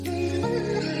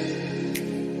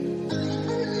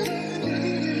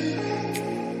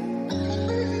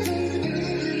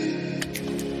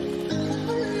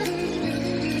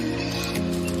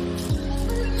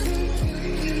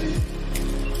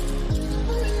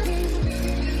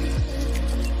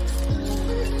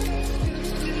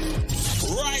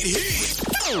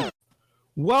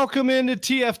Welcome into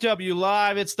TFW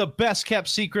Live. It's the best kept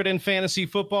secret in fantasy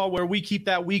football, where we keep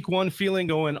that week one feeling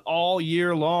going all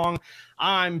year long.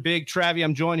 I'm Big Travie.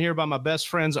 I'm joined here by my best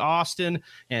friends, Austin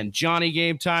and Johnny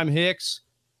Game Time Hicks.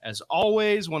 As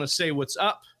always, want to say what's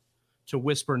up to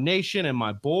Whisper Nation and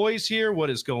my boys here.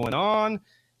 What is going on?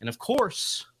 And of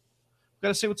course, got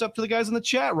to say what's up to the guys in the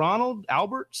chat. Ronald,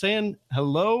 Albert saying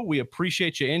hello. We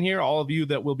appreciate you in here, all of you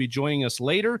that will be joining us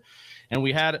later. And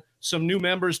we had some new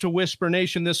members to Whisper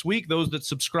Nation this week, those that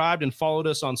subscribed and followed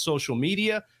us on social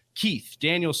media. Keith,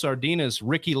 Daniel Sardinas,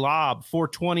 Ricky Lobb,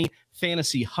 420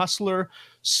 Fantasy Hustler,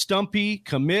 Stumpy,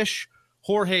 Kamish,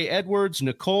 Jorge Edwards,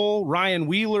 Nicole, Ryan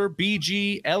Wheeler,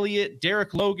 BG, Elliot,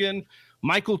 Derek Logan,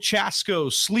 Michael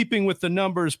Chasko, Sleeping with the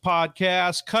Numbers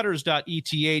podcast,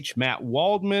 Cutters.eth, Matt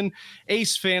Waldman,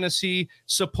 Ace Fantasy,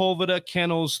 Sepulveda,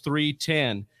 Kennels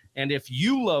 310. And if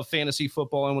you love fantasy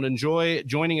football and would enjoy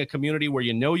joining a community where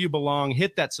you know you belong,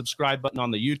 hit that subscribe button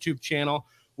on the YouTube channel.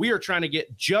 We are trying to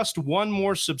get just one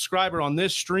more subscriber on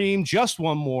this stream, just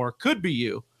one more, could be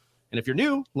you. And if you're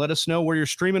new, let us know where you're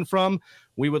streaming from.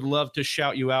 We would love to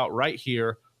shout you out right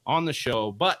here on the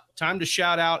show. But time to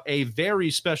shout out a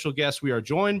very special guest we are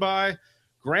joined by,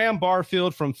 Graham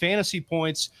Barfield from Fantasy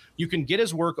Points. You can get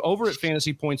his work over at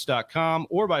fantasypoints.com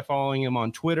or by following him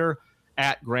on Twitter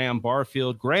at Graham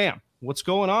Barfield. Graham, what's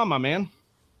going on, my man?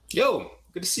 Yo,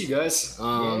 good to see you guys.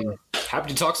 Happy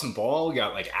to talk some ball. We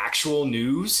got like actual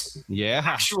news. Yeah.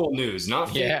 Actual news, not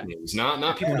fake news.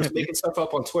 Not people just making stuff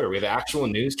up on Twitter. We have actual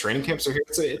news. Training camps are here.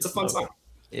 It's a fun time.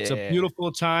 Yeah. It's a beautiful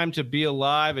time to be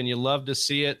alive, and you love to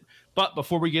see it. But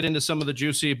before we get into some of the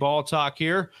juicy ball talk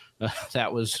here,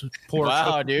 that was poor.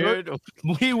 Wow, dude.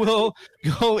 We will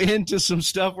go into some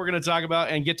stuff we're going to talk about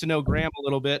and get to know Graham a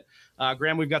little bit.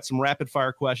 Graham, we've got some rapid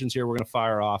fire questions here. We're going to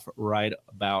fire off right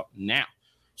about now.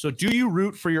 So do you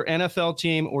root for your NFL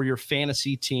team or your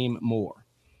fantasy team more?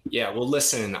 Yeah, well,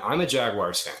 listen, I'm a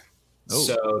Jaguars fan. Oh.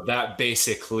 So that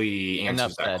basically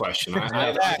answers that question.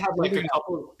 I've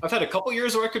had a couple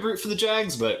years where I could root for the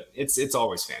Jags, but it's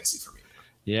always fantasy for me.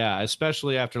 Yeah,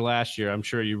 especially after last year. I'm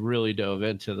sure you really dove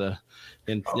into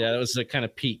yeah, it was a kind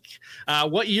of peak.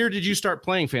 What year did you start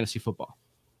playing fantasy football?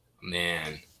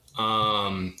 Man,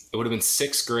 it would have been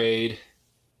 5th,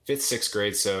 6th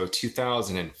grade. So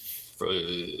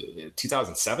 2007,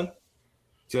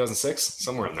 2006,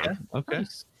 somewhere in there. Okay.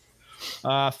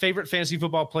 Favorite fantasy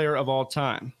football player of all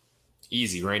time?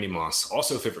 Easy, Randy Moss.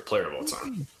 Also favorite player of all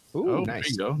time. Ooh,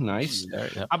 nice. There you go. Nice.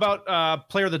 How about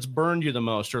player that's burned you the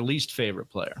most or least favorite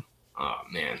player? Oh,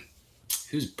 man.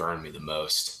 Who's burned me the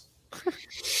most?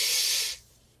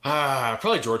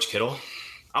 Probably George Kittle.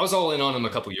 I was all in on him a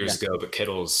couple years ago, but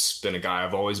Kittle's been a guy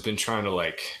I've always been trying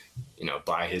to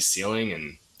buy his ceiling,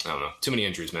 and I don't know. Too many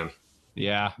injuries, man.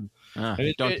 Yeah.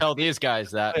 Don't tell these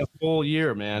guys that. A full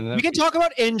year, man. We can talk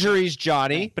about injuries,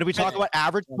 Johnny, but if we talk about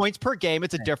average points per game,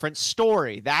 it's a different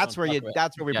story. That's where we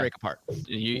break apart.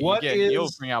 You'll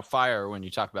bring out fire when you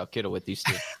talk about Kittle with these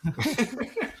two.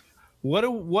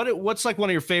 What's like one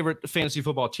of your favorite fantasy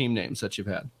football team names that you've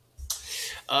had?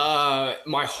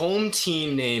 My home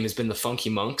team name has been the Funky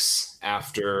Monks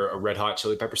after a Red Hot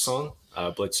Chili Pepper song,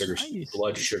 Blood, Sugar,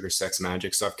 Sex,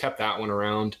 Magic. So I've kept that one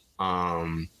around.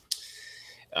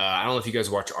 I don't know if you guys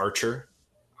watch Archer.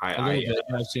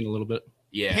 I've seen a little bit.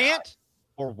 Yeah. Can't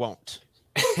or won't.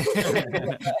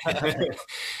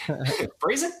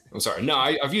 Phrasing? I'm sorry. No,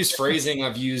 I've used phrasing.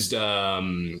 I've used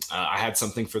I had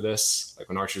something for this. Like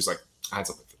when Archer's like, I had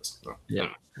something for this. No, yeah.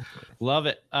 Love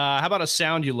it. How about a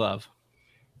sound you love?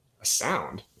 A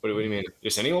sound? What do you mean?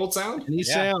 Just any old sound? Any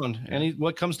sound.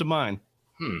 What comes to mind?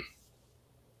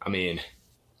 I mean,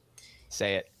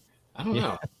 say it. I don't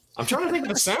know. I'm trying to think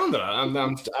of a sound that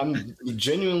I'm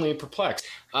genuinely perplexed.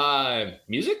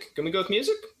 Music? Can we go with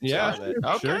music? Yeah.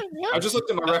 Okay. Sure. Yeah. I just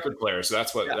looked at my record player, so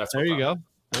that's what. There you go.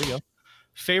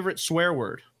 Favorite swear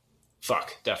word?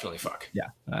 Fuck. Definitely fuck. Yeah,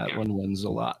 that one wins a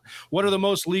lot. What are the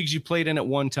most leagues you played in at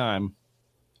one time?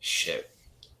 Shit.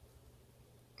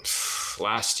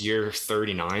 Last year,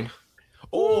 39.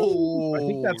 Oh, I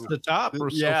think that's the top.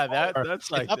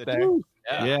 That's like up there.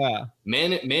 Yeah.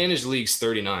 Managed leagues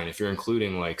 39. If you're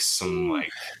including like some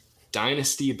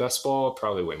dynasty best ball,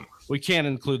 probably way more. We can't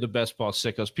include the best ball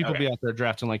sickos. People be out there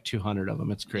drafting like 200 of them.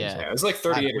 It's crazy. Yeah, it was like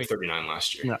 38 or 39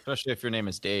 last year. Yeah. Especially if your name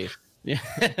is Dave.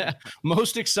 Yeah.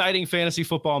 Most exciting fantasy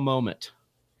football moment?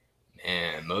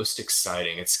 Man, most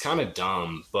exciting. It's kind of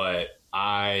dumb, but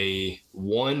I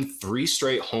won 3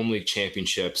 straight home league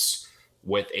championships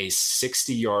with a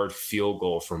 60-yard field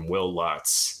goal from Will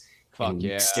Lutz.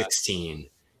 16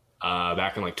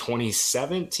 back in like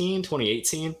 2017,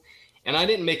 2018. And I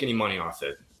didn't make any money off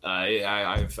it.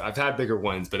 I've had bigger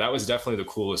ones, but that was definitely the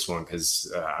coolest one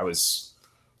because I was,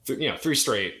 3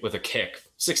 straight with a kick,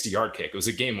 60-yard kick. It was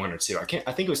a game winner too. I think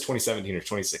it was 2017 or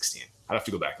 2016. I'd have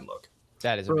to go back and look.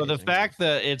 That is the fact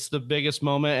that it's the biggest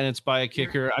moment and it's by a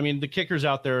kicker. I mean, the kickers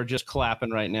out there are just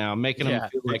clapping right now, making them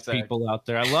feel like people out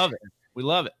there. I love it. We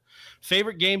love it.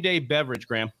 Favorite game day beverage,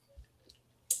 Graham?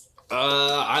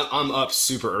 I'm up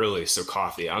super early, so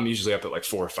coffee. I'm usually up at like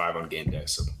 4 or 5 on game day,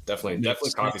 so definitely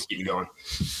coffee's keeping going.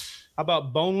 How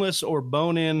about boneless or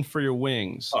bone-in for your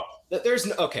wings? Oh,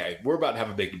 okay. We're about to have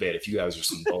a big debate if you guys are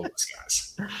some boneless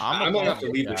guys. I'm gonna have to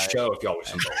leave the show if y'all are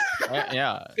some boneless.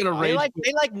 Yeah. They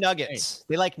like nuggets.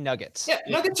 They like nuggets. Yeah,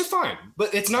 nuggets are fine,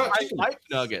 but it's not. I like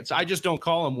nuggets. I just don't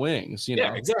call them wings.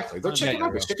 Yeah, exactly. They're chicken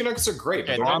nuggets. Chicken nuggets are great.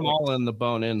 Okay, I'm all in the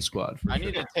bone-in squad. I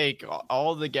need to take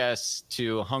all the guests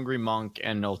to Hungry Monk,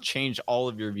 and they'll change all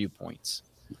of your viewpoints.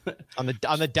 On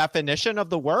the definition of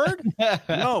the word?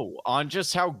 No, on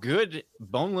just how good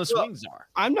boneless wings are.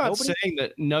 I'm not saying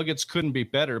that nuggets couldn't be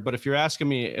better, but if you're asking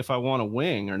me if I want a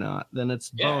wing or not, then it's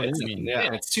bone.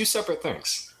 It's 2 separate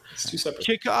things.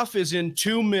 Kickoff is in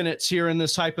 2 minutes here in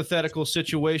this hypothetical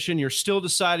situation. You're still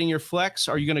deciding your flex.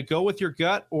 Are you going to go with your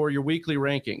gut or your weekly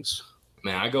rankings?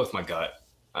 Man, I go with my gut.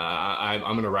 I'm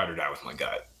going to ride or die with my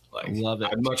gut. Love it.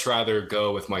 I'd much rather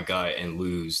go with my gut and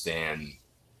lose than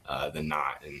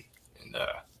not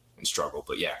and struggle.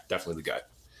 But yeah, definitely the gut.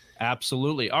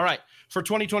 Absolutely. All right. For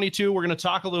 2022, we're going to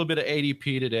talk a little bit of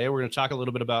ADP today. We're going to talk a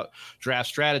little bit about draft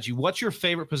strategy. What's your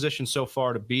favorite position so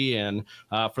far to be in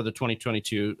for the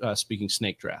 2022 Speaking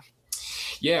Snake draft?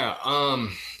 Yeah.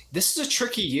 This is a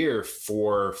tricky year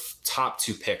for top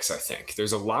 2 picks, I think.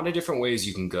 There's a lot of different ways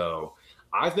you can go.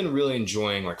 I've been really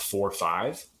enjoying like 4 or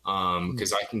 5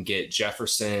 because I can get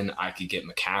Jefferson. I could get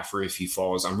McCaffrey if he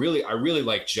falls. I really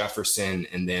like Jefferson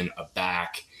and then a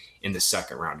back in the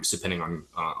second round, just depending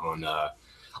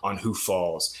on who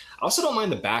falls. I also don't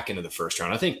mind the back end of the first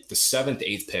round. I think the 7th,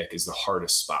 8th pick is the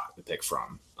hardest spot to pick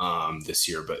from this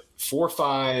year, but 4 or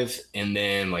 5 and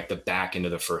then like the back end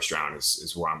of the first round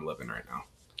is where I'm living right now.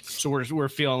 So we're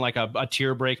feeling like a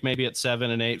tier break maybe at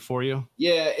 7 and 8 for you.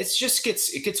 Yeah, it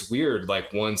gets weird.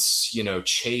 Like once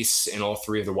Chase and all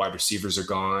 3 of the wide receivers are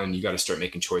gone, you got to start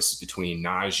making choices between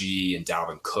Najee and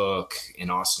Dalvin Cook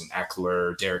and Austin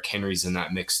Eckler. Derrick Henry's in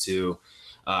that mix too.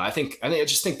 I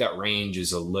just think that range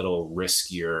is a little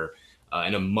riskier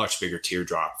and a much bigger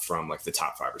teardrop from like the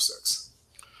top 5 or 6.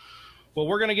 Well,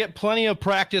 we're going to get plenty of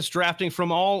practice drafting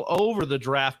from all over the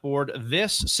draft board.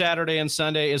 This Saturday and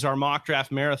Sunday is our mock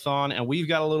draft marathon, and we've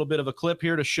got a little bit of a clip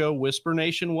here to show Whisper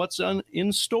Nation what's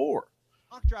in store.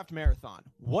 Mock draft marathon.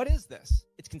 What is this?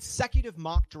 It's consecutive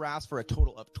mock drafts for a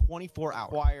total of 24 hours.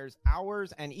 Requires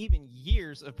hours and even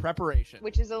years of preparation.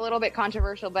 Which is a little bit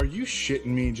controversial, but... Are you shitting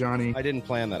me, Johnny? I didn't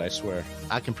plan that, I swear.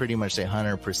 I can pretty much say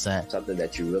 100%. Something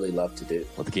that you really love to do.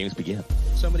 Let the games begin.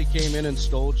 Somebody came in and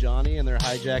stole Johnny, and they're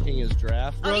hijacking his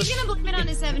draft. Oh, he's going to blame it on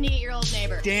his 78-year-old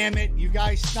neighbor. Damn it, you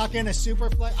guys snuck in a super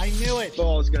flex. I knew it.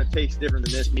 Ball is going to taste different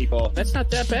than this meatball. That's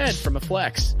not that bad from a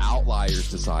flex.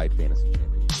 Outliers decide fantasy champions.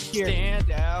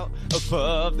 Stand out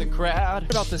above the crowd.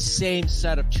 About the same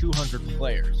set of 200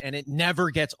 players, and it never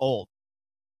gets old.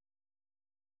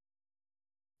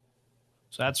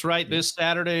 So that's right. This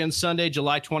Saturday and Sunday,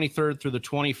 July 23rd through the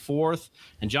 24th.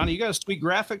 And Johnny, you got a sweet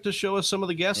graphic to show us some of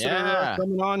the guests that are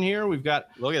coming on here. We've got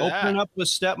opening up with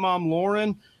stepmom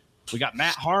Lauren. We got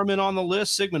Matt Harmon on the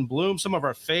list, Sigmund Bloom, some of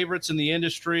our favorites in the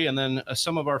industry, and then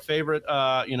some of our favorite,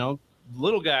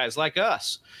 little guys like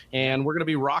us. And we're going to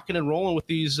be rocking and rolling with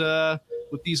these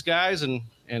guys and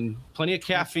plenty of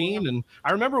caffeine. And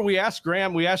I remember we asked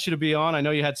Graham, we asked you to be on. I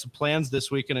know you had some plans this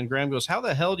weekend, and Graham goes, how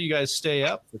the hell do you guys stay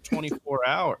up for 24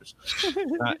 hours?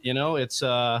 It's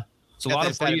a lot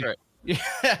of fun. Yeah,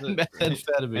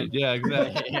 methamphetamine. Yeah,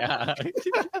 exactly. Yeah.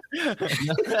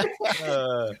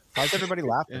 How's everybody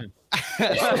laughing?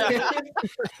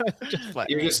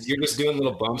 You're just doing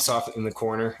little bumps off in the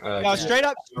corner. No, straight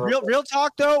up, real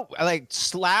talk though. Like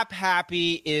slap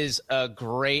happy is a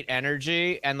great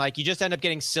energy, and like you just end up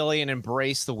getting silly and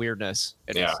embrace the weirdness.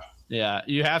 Yeah,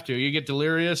 you have to. You get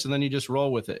delirious, and then you just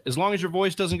roll with it. As long as your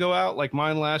voice doesn't go out like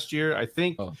mine last year, I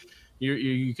think.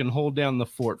 You can hold down the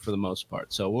fort for the most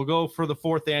part. So we'll go for the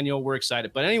 4th annual. We're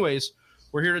excited. But anyways,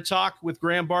 we're here to talk with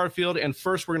Graham Barfield. And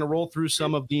first, we're going to roll through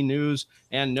some of the news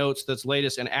and notes that's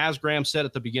latest. And as Graham said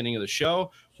at the beginning of the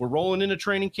show, we're rolling into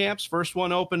training camps. First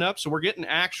one opened up. So we're getting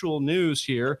actual news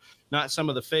here, not some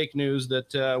of the fake news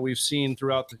that we've seen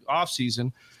throughout the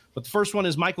offseason. But the first one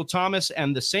is Michael Thomas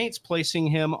and the Saints placing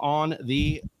him on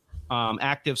the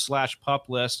active/pup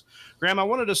list. Graham, I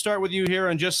wanted to start with you here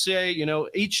and just say,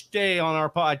 each day on our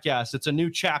podcast, it's a new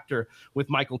chapter with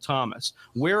Michael Thomas.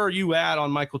 Where are you at on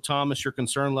Michael Thomas, your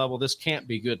concern level? This can't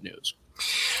be good news.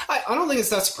 I don't think it's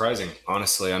that surprising,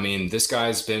 honestly. I mean, this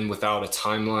guy's been without a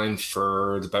timeline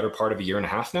for the better part of a year and a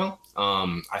half now.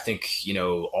 I think,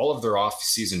 all of their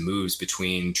off-season moves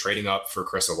between trading up for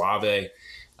Chris Olave,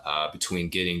 between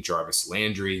getting Jarvis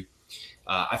Landry,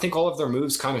 I think all of their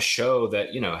moves kind of show that,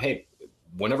 hey,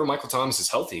 whenever Michael Thomas is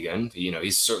healthy again,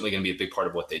 he's certainly going to be a big part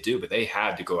of what they do, but they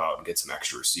had to go out and get some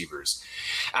extra receivers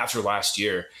after last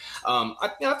year.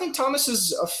 I think Thomas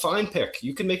is a fine pick.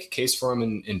 You can make a case for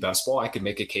him in best ball. I could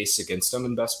make a case against him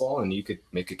in best ball, and you could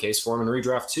make a case for him in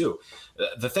redraft too.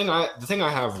 The thing I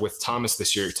have with Thomas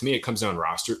this year, to me, it comes down to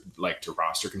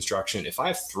roster construction. If I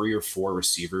have 3 or 4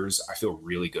 receivers I feel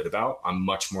really good about, I'm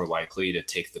much more likely to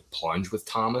take the plunge with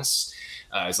Thomas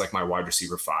as like my wide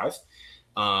receiver 5.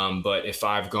 But if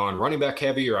I've gone running back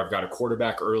heavy, or I've got a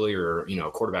quarterback early, or,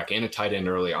 a quarterback and a tight end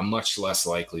early, I'm much less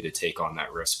likely to take on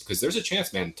that risk, because there's a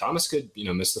chance, man, Thomas could,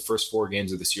 miss the first 4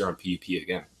 games of this year on PUP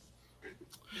again.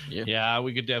 Yeah,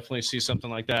 we could definitely see something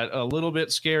like that. A little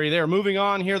bit scary there. Moving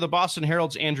on here, the Boston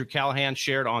Herald's Andrew Callahan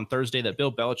shared on Thursday that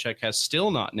Bill Belichick has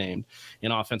still not named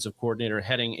an offensive coordinator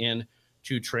heading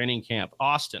into training camp.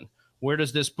 Austin, where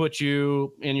does this put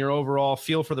you in your overall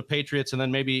feel for the Patriots? And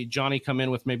then maybe Johnny come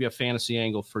in with maybe a fantasy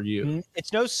angle for you.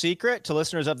 It's no secret to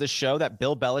listeners of this show that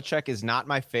Bill Belichick is not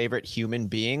my favorite human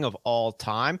being of all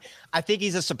time. I think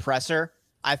he's a suppressor.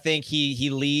 I think he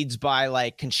leads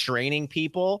by constraining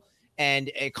people,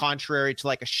 and contrary to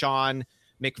a Sean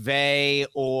McVay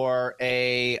or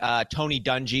a Tony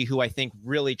Dungy, who I think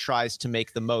really tries to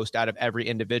make the most out of every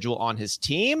individual on his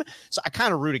team. So I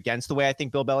kind of root against the way I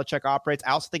think Bill Belichick operates.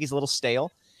 I also think he's a little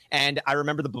stale. And I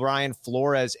remember the Brian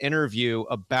Flores interview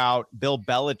about Bill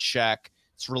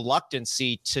Belichick's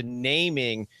reluctancy to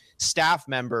naming staff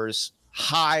members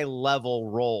high-level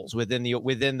roles within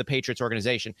the Patriots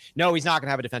organization. No, he's not going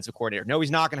to have a defensive coordinator. No,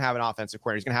 he's not going to have an offensive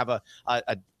coordinator. He's going to have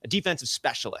a defensive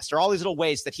specialist, or all these little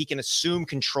ways that he can assume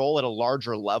control at a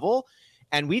larger level.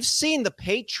 And we've seen the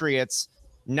Patriots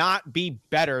not be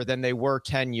better than they were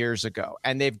 10 years ago,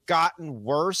 and they've gotten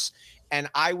worse. And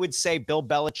I would say Bill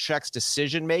Belichick's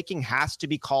decision-making has to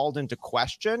be called into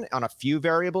question on a few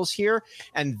variables here.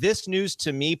 And this news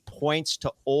to me points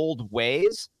to old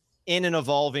ways in an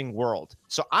evolving world.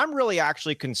 So I'm really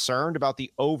actually concerned about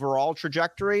the overall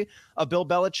trajectory of Bill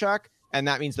Belichick, and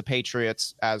that means the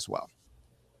Patriots as well.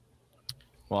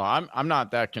 Well, I'm not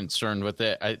that concerned with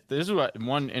it. This is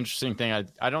one interesting thing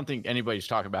I don't think anybody's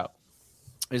talking about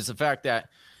is the fact that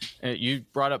you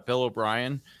brought up Bill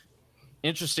O'Brien.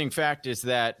 Interesting fact is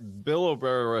that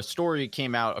a story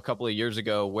came out a couple of years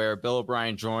ago where Bill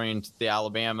O'Brien joined the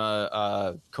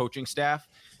Alabama coaching staff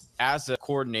as a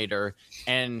coordinator,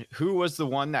 and who was the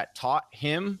one that taught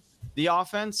him the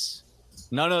offense?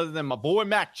 None other than my boy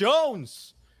Mac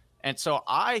Jones. And so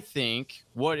I think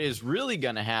what is really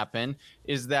going to happen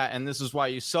is that, and this is why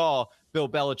you saw Bill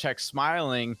Belichick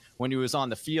smiling when he was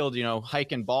on the field,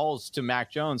 hiking balls to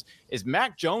Mac Jones, is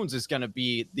Mac Jones is going to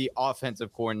be the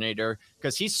offensive coordinator,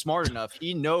 because he's smart enough.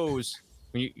 He knows.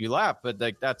 You laugh, but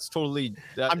that's totally.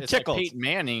 I'm tickled. Like Peyton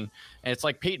Manning, and it's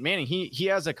like Peyton Manning. He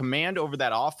has a command over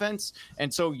that offense,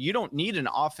 and so you don't need an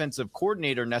offensive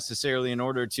coordinator necessarily in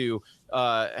order to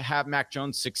have Mac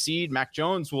Jones succeed. Mac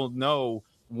Jones will know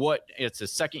what it's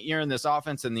his second year in this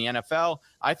offense in the NFL.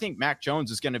 I think Mac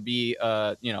Jones is going to be,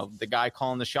 the guy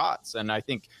calling the shots, and I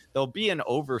think there'll be an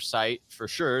oversight for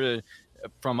sure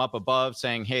from up above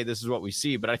saying, "Hey, this is what we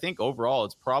see." But I think overall,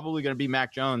 it's probably going to be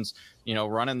Mac Jones,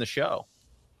 running the show.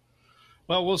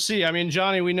 Well, we'll see. I mean,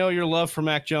 Johnny, we know your love for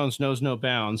Mac Jones knows no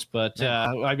bounds, but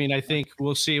I think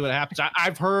we'll see what happens.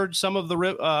 I've heard some of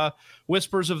the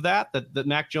whispers of that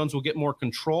Mac Jones will get more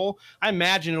control. I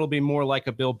imagine it'll be more like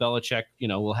a Bill Belichick,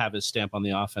 will have his stamp on the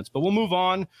offense. But we'll move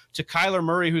on to Kyler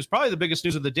Murray, who's probably the biggest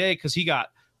news of the day because he got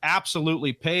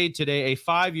absolutely paid today, a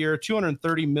 5-year,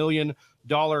 $230 million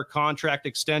contract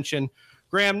extension.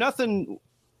 Graham, nothing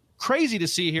crazy to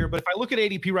see here, but if I look at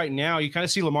ADP right now, you kind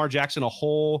of see Lamar Jackson a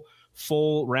whole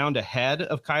full round ahead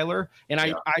of Kyler. And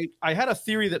I had a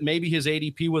theory that maybe his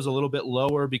ADP was a little bit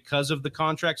lower because of the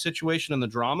contract situation and the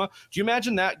drama. Do you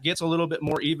imagine that gets a little bit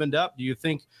more evened up? Do you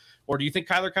think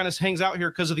Kyler kind of hangs out here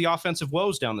because of the offensive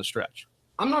woes down the stretch?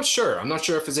 I'm not sure. I'm not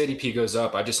sure if his ADP goes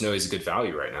up. I just know he's a good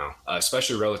value right now,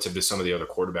 especially relative to some of the other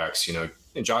quarterbacks.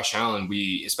 And Josh Allen,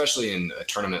 we, especially in a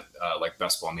tournament like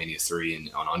Best Ball Mania 3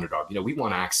 and on Underdog, we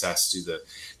want access to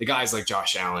the guys like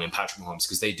Josh Allen and Patrick Mahomes,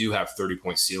 because they do have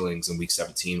 30-point ceilings in Week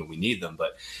 17 when we need them.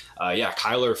 But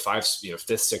Kyler,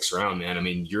 fifth, sixth round, man. I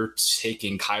mean, you're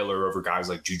taking Kyler over guys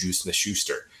like Juju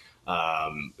Smith-Schuster,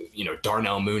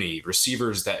 Darnell Mooney,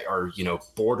 receivers that are,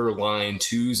 borderline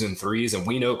 2s and 3s. And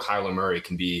we know Kyler Murray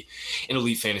can be an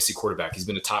elite fantasy quarterback. He's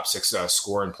been a top 6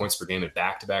 scorer in points per game in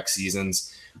back-to-back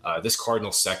seasons. This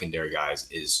Cardinals secondary, guys,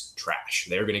 is trash.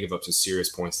 They're going to give up some serious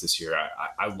points this year.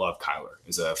 I love Kyler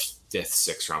as a 5th,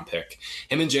 6th round pick.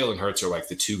 Him and Jalen Hurts are like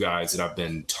the two guys that I've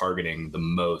been targeting the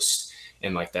most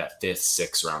in like that 5th,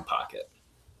 6th round pocket.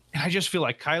 I just feel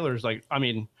like Kyler's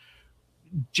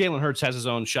Jalen Hurts has his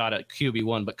own shot at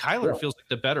QB1, but Kyler feels like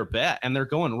the better bet, and they're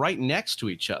going right next to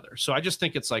each other. So I just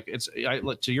think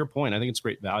to your point, I think it's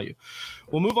great value.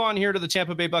 We'll move on here to the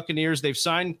Tampa Bay Buccaneers. They've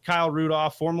signed Kyle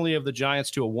Rudolph, formerly of the Giants,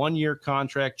 to a 1-year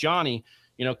contract. Johnny,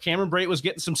 Cameron Brate was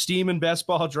getting some steam in best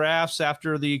ball drafts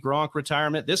after the Gronk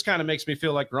retirement. This kind of makes me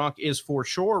feel like Gronk is for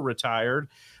sure retired.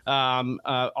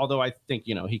 Although I think,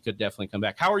 he could definitely come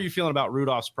back. How are you feeling about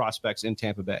Rudolph's prospects in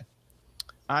Tampa Bay?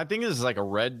 I think this is like a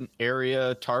red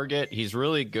area target. He's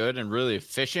really good and really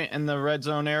efficient in the red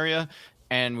zone area.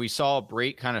 And we saw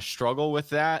Brate kind of struggle with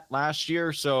that last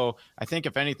year. So I think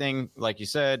if anything, like you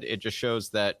said, it just shows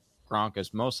that Gronk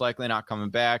is most likely not coming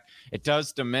back. It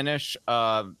does diminish,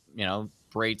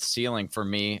 Brate's ceiling for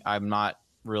me. I'm not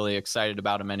really excited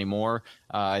about him anymore.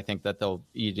 I think that they'll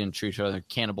eat into each other,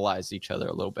 cannibalize each other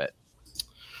a little bit.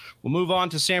 We'll move on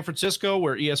to San Francisco,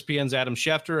 where ESPN's Adam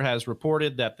Schefter has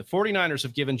reported that the 49ers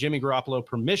have given Jimmy Garoppolo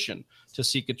permission to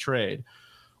seek a trade.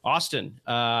 Austin,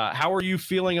 how are you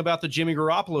feeling about the Jimmy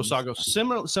Garoppolo saga?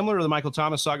 Similar to the Michael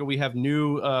Thomas saga, we have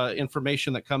new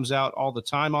information that comes out all the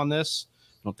time on this.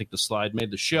 I don't think the slide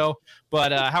made the show,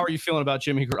 but how are you feeling about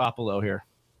Jimmy Garoppolo here?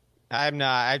 I'm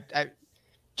not.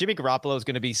 Jimmy Garoppolo is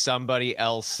going to be somebody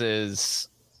else's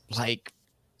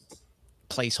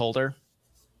placeholder.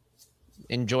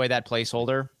 Enjoy that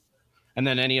placeholder. And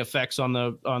then any effects on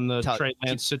the Trey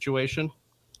Lance situation?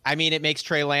 I mean, it makes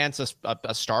Trey Lance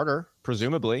a starter,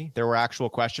 presumably. There were actual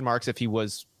question marks if he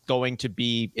was going to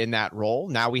be in that role.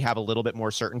 Now we have a little bit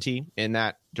more certainty in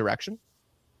that direction.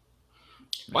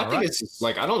 My thing is,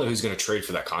 I don't know who's going to trade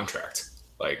for that contract.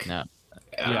 No.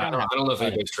 I don't know if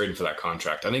anybody's trading for that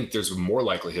contract. I think there's more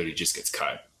likelihood he just gets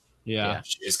cut. Yeah.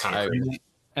 It's kind of crazy.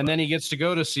 And then he gets to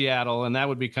go to Seattle, and that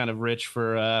would be kind of rich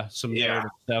for some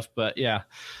narrative stuff. But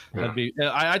that'd be.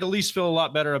 I'd at least feel a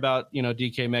lot better about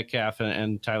DK Metcalf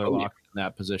and Tyler Lockett in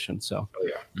that position. So,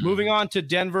 moving on to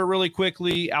Denver really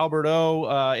quickly, Albert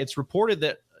O. It's reported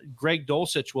that Greg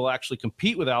Dulcich will actually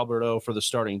compete with Albert O for the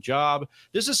starting job.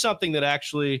 This is something that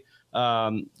actually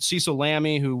Cecil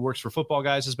Lammy, who works for Football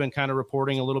Guys, has been kind of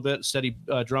reporting a little bit, steady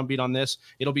drumbeat on this.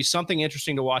 It'll be something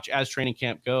interesting to watch as training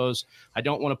camp goes. I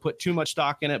don't want to put too much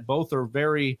stock in it. Both are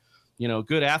very,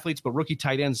 good athletes, but rookie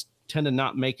tight ends tend to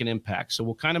not make an impact. So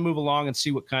we'll kind of move along and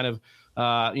see what kind of,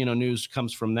 news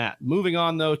comes from that. Moving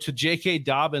on, though, to J.K.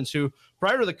 Dobbins, who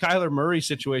prior to the Kyler Murray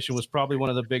situation was probably one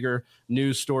of the bigger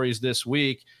news stories this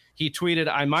week. He tweeted,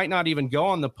 "I might not even go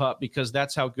on the PUP because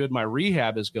that's how good my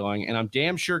rehab is going, and I'm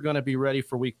damn sure going to be ready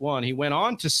for week 1. He went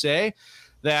on to say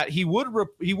that he would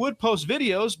post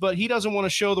videos, but he doesn't want to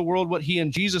show the world what he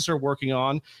and Jesus are working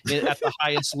on at the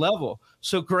highest level.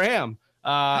 So, Graham,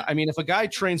 if a guy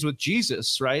trains with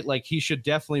Jesus, right, he should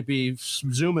definitely be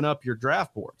zooming up your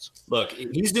draft boards. Look,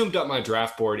 he's zoomed up my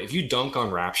draft board. If you dunk on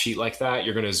Rap Sheet like that,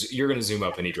 you're gonna zoom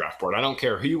up any draft board. I don't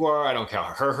care who you are. I don't care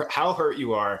how hurt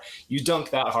you are. You dunk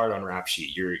that hard on Rap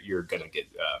Sheet, you're gonna get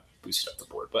boosted up the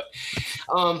board. But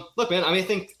look, man, I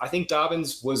think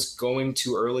Dobbins was going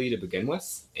too early to begin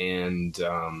with, and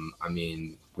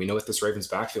we know what this Ravens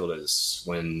backfield is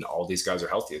when all these guys are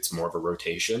healthy. It's more of a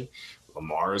rotation.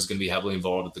 Lamar is going to be heavily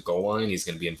involved at the goal line. He's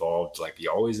going to be involved like he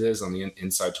always is on the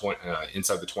inside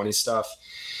the 20 stuff.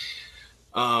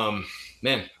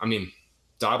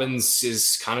 Dobbins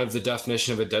is kind of the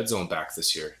definition of a dead zone back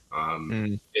this year.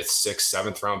 5th, 6th,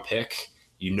 7th round pick.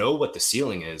 You know what the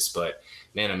ceiling is, but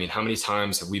man, how many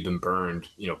times have we been burned,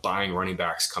 buying running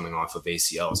backs coming off of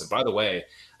ACLs? And by the way,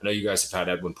 I know you guys have had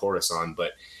Edwin Portis on,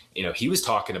 but he was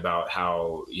talking about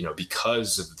how,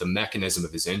 because of the mechanism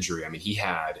of his injury, he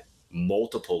had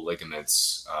multiple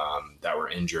ligaments that were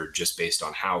injured just based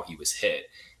on how he was hit. It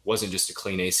wasn't just a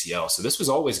clean ACL. So this was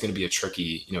always going to be a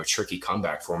tricky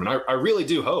comeback for him. And I really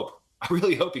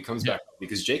hope he comes back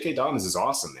because J.K. Dobbins is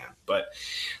awesome, man. But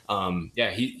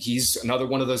he's another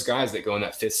one of those guys that go in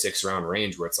that 5th, 6th round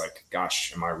range where it's like,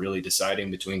 gosh, am I really deciding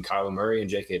between Kyler Murray and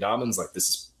J.K. Dobbins? This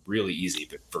is really easy.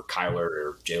 But for Kyler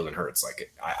or Jalen Hurts,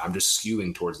 like I'm just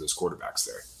skewing towards those quarterbacks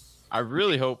there. I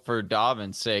really hope for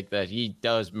Dovin's sake that he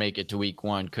does make it to week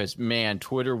 1, because man,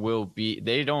 Twitter will be,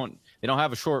 they don't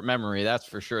have a short memory, that's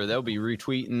for sure. They'll be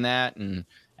retweeting that and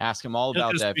ask him all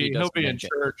about that. He'll be in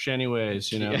church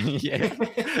anyways,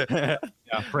 yeah.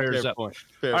 Prayers up. All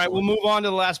right, we'll move on to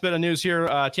the last bit of news here.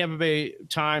 Tampa Bay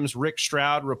Times Rick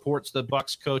Stroud reports the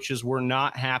Bucs coaches were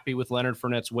not happy with Leonard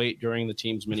Fournette's weight during the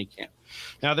team's minicamp.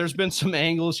 Now, there's been some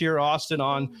angles here, Austin,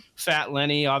 on Fat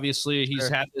Lenny. Obviously, he's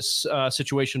had this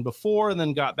situation before and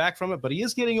then got back from it, but he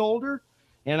is getting older.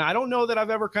 And I don't know that I've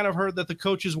ever kind of heard that the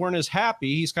coaches weren't as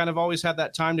happy. He's kind of always had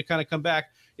that time to kind of come back.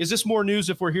 Is this more news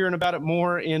if we're hearing about it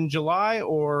more in July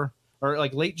or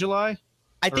like late July?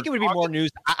 I think it would be more news.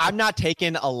 I'm not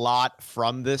taking a lot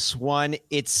from this one.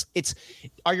 It's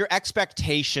are your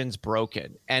expectations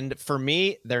broken? And for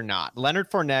me, they're not. Leonard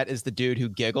Fournette is the dude who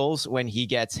giggles when he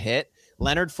gets hit.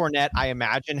 Leonard Fournette, I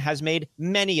imagine, has made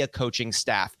many a coaching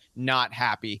staff not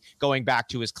happy going back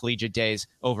to his collegiate days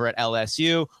over at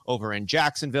LSU, over in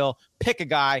Jacksonville. Pick a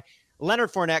guy.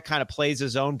 Leonard Fournette kind of plays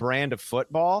his own brand of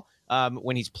football.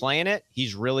 When he's playing it,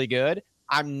 he's really good.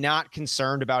 I'm not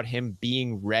concerned about him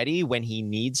being ready when he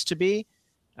needs to be.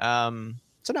 So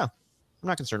no, I'm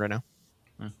not concerned right now.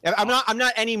 I'm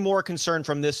not any more concerned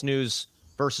from this news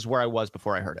versus where I was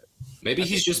before I heard it. Maybe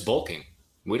he's just bulking.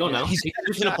 We don't know. He's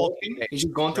just bulking. He's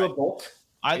just going through a bulk.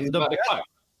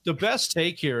 The best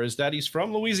take here is that he's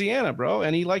from Louisiana, bro,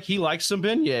 and he likes some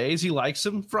beignets, he likes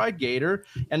some fried gator,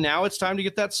 and now it's time to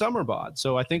get that summer bod.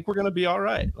 So I think we're going to be all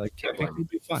right. Like, I think it'll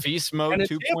be fun. Feast mode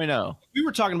 2.0. We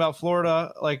were talking about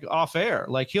Florida, like off air.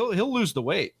 Like he'll lose the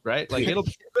weight, right? Like it'll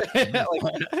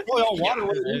oil water.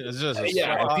 If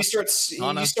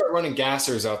you start running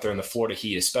gassers out there in the Florida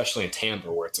heat, especially in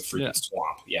Tampa where it's a freaking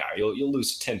swamp. Yeah, you'll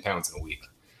lose 10 pounds in a week.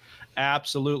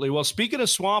 Absolutely. Well, speaking of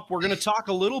swamp, we're going to talk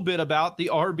a little bit about the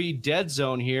RB dead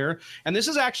zone here. And this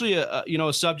is actually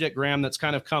a subject, Graham, that's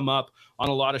kind of come up on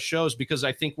a lot of shows because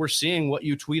I think we're seeing what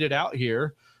you tweeted out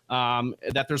here,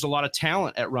 that there's a lot of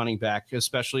talent at running back,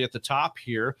 especially at the top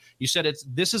here. You said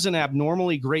this is an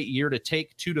abnormally great year to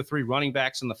take 2 to 3 running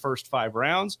backs in the first 5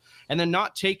 rounds and then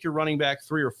not take your running back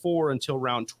 3 or 4 until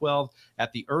round 12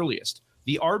 at the earliest.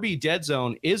 The RB dead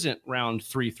zone isn't round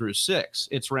 3 through 6.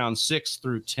 It's round 6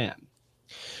 through 10.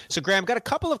 So, Graham, got a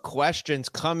couple of questions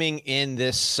coming in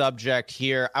this subject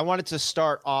here. I wanted to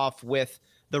start off with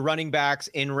the running backs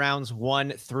in rounds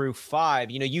 1 through 5.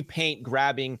 You paint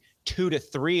grabbing 2 to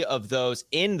 3 of those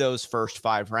in those first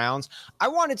 5 rounds. I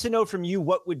wanted to know from you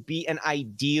what would be an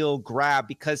ideal grab,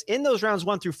 because in those rounds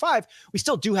 1 through 5, we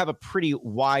still do have a pretty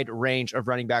wide range of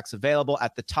running backs available.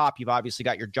 At the top, you've obviously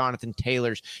got your Jonathan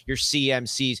Taylors, your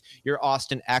CMCs, your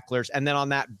Austin Ecklers. And then on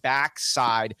that back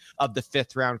side of the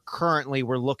 5th round, currently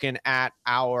we're looking at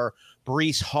our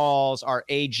Breece Halls, our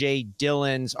A.J.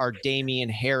 Dillons, our Damian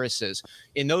Harrises.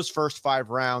 In those first 5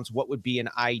 rounds, what would be an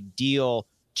ideal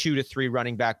 2 to 3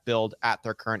 running back build at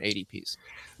their current ADPs?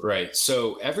 Right.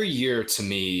 So every year to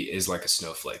me is like a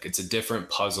snowflake. It's a different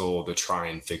puzzle to try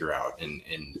and figure out. And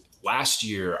last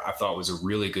year I thought was a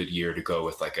really good year to go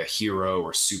with like a hero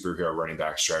or superhero running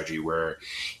back strategy where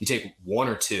you take 1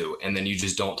 or 2 and then you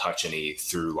just don't touch any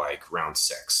through like round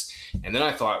 6. And then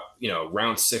I thought,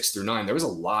 round 6 through 9, there was a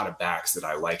lot of backs that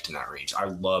I liked in that range. I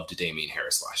loved Damian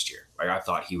Harris last year. Like I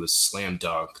thought he was slam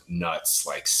dunk nuts,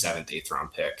 like 7th, 8th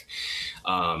round pick.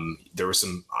 There were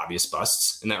some obvious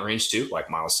busts in that range too, like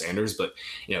Miles Sanders, but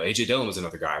A.J. Dillon was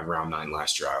another guy in round 9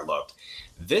 last year I loved.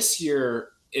 This year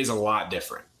is a lot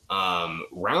different.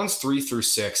 Rounds 3 through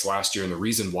 6 last year, and the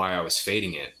reason why I was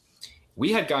fading it,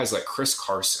 we had guys like Chris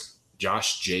Carson,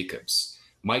 Josh Jacobs,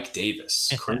 Mike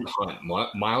Davis, Kareem Hunt,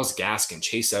 Myles Gaskin,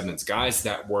 Chase Edmonds, guys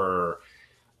that were,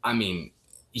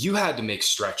 you had to make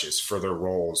stretches for their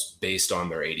roles based on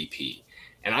their ADP.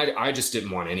 And I just didn't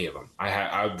want any of them.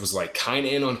 I was like kind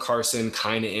of in on Carson,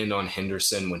 kind of in on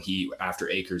Henderson after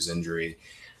Akers' injury.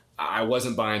 I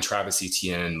wasn't buying Travis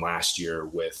Etienne last year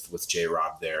with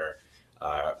J-Rob there,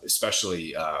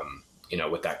 especially,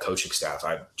 with that coaching staff.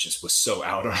 I just was so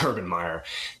out on Urban Meyer.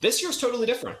 This year's totally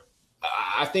different.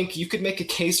 I think you could make a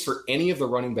case for any of the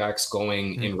running backs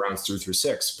going in rounds 3 through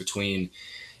 6 between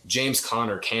James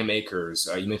Conner, Cam Akers.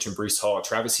 You mentioned Breece Hall.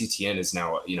 Travis Etienne is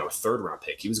now a 3rd round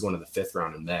pick. He was going to the 5th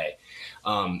round in May.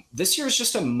 This year is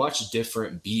just a much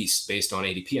different beast based on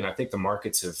ADP, and I think the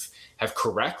markets have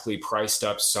correctly priced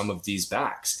up some of these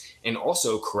backs and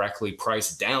also correctly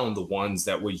priced down the ones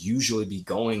that would usually be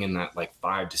going in that like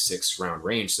 5 to 6 round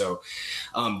range. So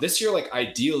this year, like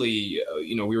ideally,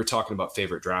 we were talking about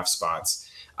favorite draft spots.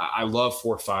 I love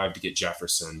 4-5 to get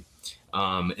Jefferson.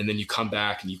 And then you come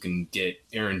back and you can get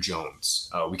Aaron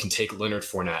Jones. We can take Leonard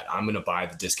Fournette. I'm going to buy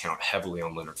the discount heavily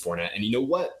on Leonard Fournette. And you know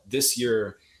what? This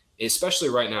year, especially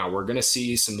right now, we're going to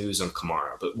see some news on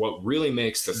Kamara. But what really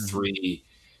makes the three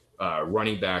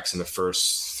running backs in the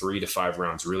first 3 to 5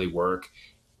 rounds really work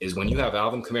is when you have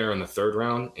Alvin Kamara in the 3rd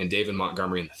round and David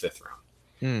Montgomery in the 5th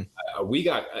round. We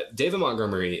got David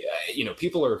Montgomery.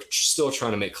 People are still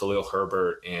trying to make Khalil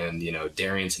Herbert and,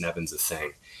 Darrington Evans a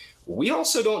thing. We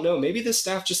also don't know. Maybe the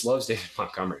staff just loves David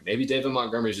Montgomery. Maybe David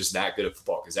Montgomery is just that good at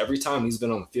football because every time he's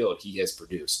been on the field, he has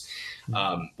produced.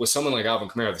 With someone like Alvin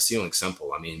Kamara, the ceiling's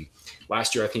simple. I mean,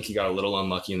 last year I think he got a little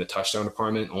unlucky in the touchdown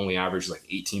department, only averaged like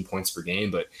 18 points per game.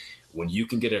 But when you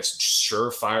can get a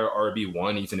surefire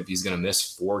RB1, even if he's going to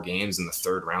miss 4 games in the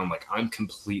 3rd round, like I'm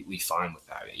completely fine with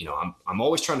that. I'm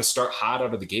always trying to start hot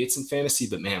out of the gates in fantasy,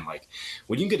 but man, like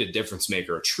when you get a difference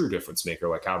maker, a true difference maker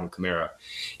like Alvin Kamara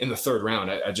in the 3rd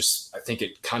round, I think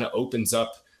it kind of opens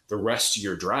up the rest of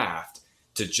your draft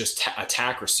to just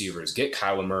attack receivers, get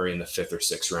Kyler Murray in the 5th or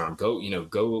 6th round,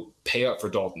 go pay up for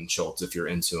Dalton Schultz if you're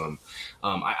into him.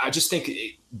 I just think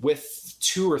with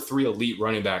 2 or 3 elite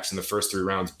running backs in the first 3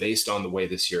 rounds, based on the way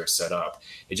this year is set up,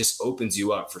 it just opens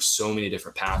you up for so many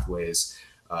different pathways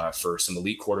for some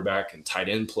elite quarterback and tight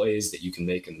end plays that you can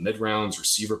make in the mid rounds,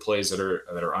 receiver plays that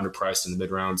are underpriced in the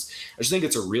mid rounds. I just think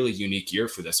it's a really unique year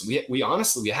for this. We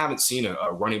honestly haven't seen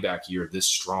a running back year this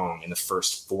strong in the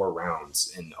first 4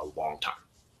 rounds in a long time.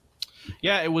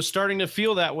 Yeah, it was starting to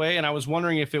feel that way, and I was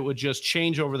wondering if it would just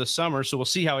change over the summer. So we'll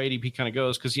see how ADP kind of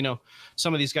goes because,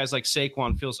 some of these guys like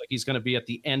Saquon feels like he's going to be at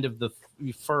the end of the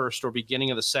 1st or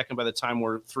beginning of the 2nd by the time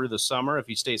we're through the summer if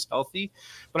he stays healthy.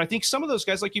 But I think some of those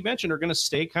guys, like you mentioned, are going to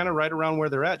stay kind of right around where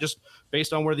they're at just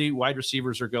based on where the wide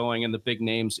receivers are going and the big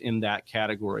names in that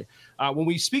category. When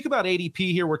we speak about ADP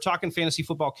here, we're talking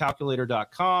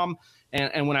fantasyfootballcalculator.com.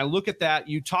 And when I look at that,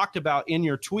 you talked about in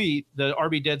your tweet the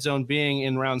RB dead zone being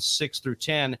in rounds 6 through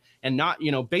 10 and not,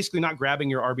 basically not grabbing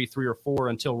your RB 3 or 4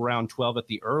 until round 12 at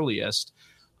the earliest.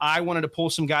 I wanted to pull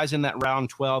some guys in that round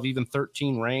 12, even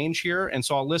 13 range here. And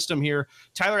so I'll list them here.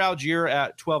 Tyler Algier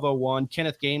at 1201,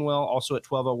 Kenneth Gainwell also at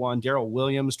 1201, Darrell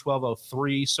Williams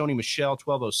 1203, Sony Michel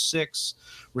 1206,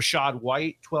 Rachaad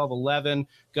White 1211,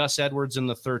 Gus Edwards in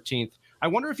the 13th. I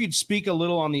wonder if you'd speak a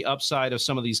little on the upside of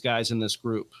some of these guys in this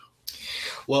group.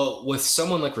 Well, with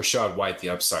someone like Rachaad White, the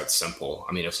upside's simple.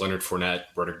 I mean, if Leonard Fournette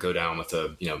were to go down with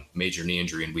a major knee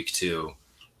injury in week 2,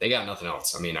 they got nothing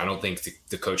else. I mean, I don't think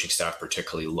the coaching staff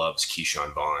particularly loves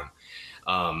Keyshawn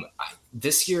Vaughn.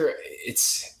 This year,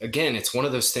 it's one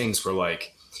of those things where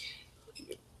like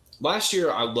last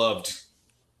year I loved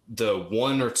the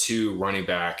 1 or 2 running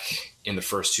back in the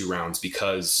first 2 rounds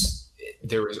because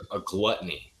there was a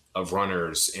gluttony of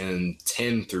runners in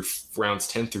rounds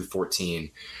 10 through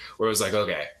 14 where it was like,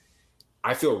 okay,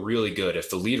 I feel really good if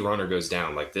the lead runner goes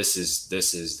down, like this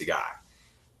is the guy.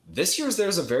 This year's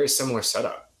there's a very similar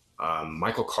setup.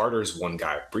 Michael Carter's one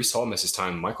guy. Breece Hall misses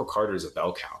time. Michael Carter is a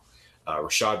bell cow.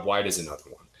 Rachaad White is another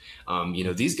one.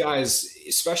 These guys,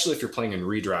 especially if you're playing in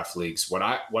redraft leagues, what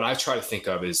I try to think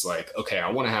of is like, okay,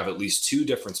 I want to have at least 2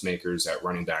 difference makers at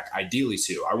running back. Ideally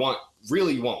 2. You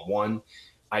want 1.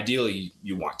 Ideally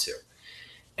you want 2.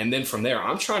 And then from there,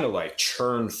 I'm trying to like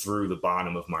churn through the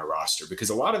bottom of my roster because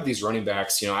a lot of these running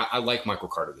backs, I like Michael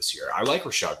Carter this year. I like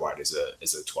Rachaad White as a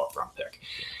 12th round pick.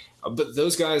 But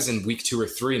those guys in week 2 or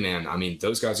 3, man, I mean,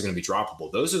 those guys are going to be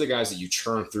droppable. Those are the guys that you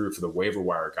churn through for the waiver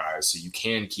wire guys so you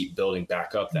can keep building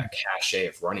back up that cachet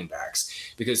of running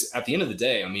backs. Because at the end of the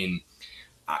day, I mean,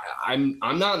 I'm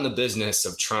not in the business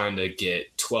of trying to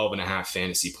get 12.5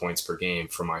 fantasy points per game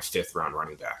for my 5th round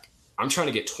running back. I'm trying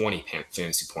to get 20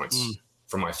 fantasy points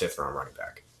for my 5th round running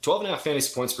back. 12.5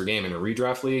 fantasy points per game in a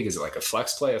redraft league is like a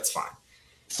flex play. That's fine.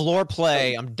 Floor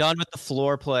play. I'm done with the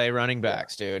floor play running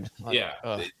backs, dude.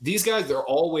 Yeah. These guys, they're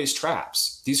always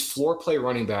traps. These floor play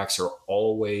running backs are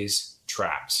always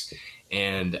traps.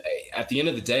 And at the end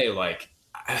of the day, like,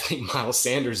 I think Miles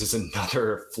Sanders is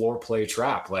another floor play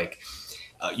trap. Like,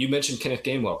 you mentioned Kenneth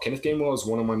Gainwell. Kenneth Gainwell is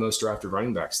one of my most drafted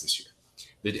running backs this year.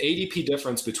 The ADP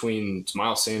difference between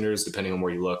Miles Sanders, depending on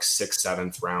where you look, 6th,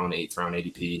 7th round, 8th round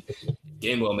ADP,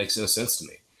 Gainwell makes no sense to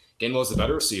me. Gainwell's the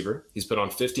better receiver. He's put on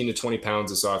 15 to 20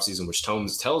 pounds this offseason, which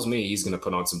tells me he's going to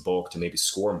put on some bulk to maybe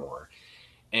score more.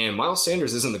 And Miles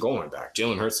Sanders isn't the goal line back.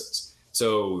 Jalen Hurts is.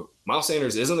 So Miles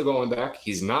Sanders isn't the goal line back.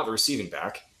 He's not the receiving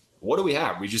back. What do we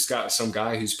have? We just got some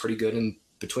guy who's pretty good in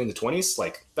between the 20s.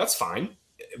 Like, that's fine.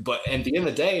 But at the end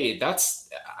of the day,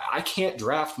 I can't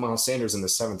draft Miles Sanders in the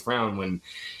 7th round when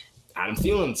Adam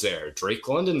Thielen's there, Drake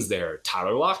London's there,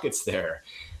 Tyler Lockett's there.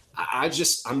 I'm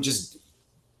just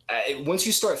once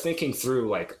you start thinking through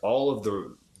like all of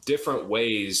different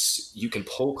ways you can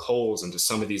poke holes into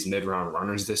some of these mid-round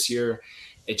runners this year,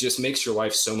 it just makes your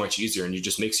life so much easier, and it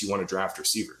just makes you want to draft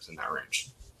receivers in that range.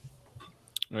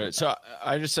 Right. So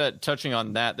I just said, touching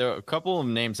on that, there are a couple of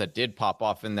names that did pop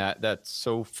off in that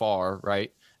so far,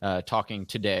 right? Talking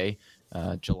today,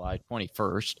 July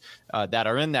 21st, that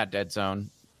are in that dead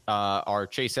zone are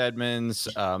Chase Edmonds,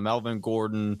 Melvin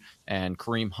Gordon, and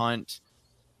Kareem Hunt.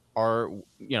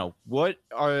 What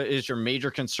is your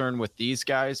major concern with these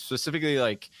guys specifically?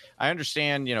 Like, I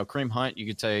understand, Kareem Hunt, you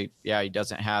could say, yeah, he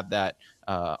doesn't have that,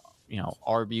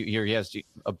 RB here. He has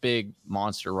a big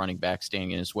monster running back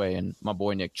standing in his way, and my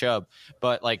boy Nick Chubb.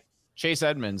 But like Chase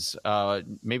Edmonds,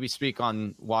 maybe speak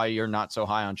on why you're not so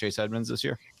high on Chase Edmonds this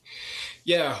year.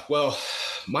 Yeah, well,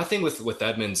 my thing with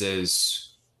Edmonds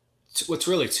is what's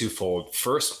really twofold.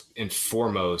 First and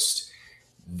foremost,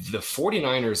 the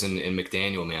 49ers and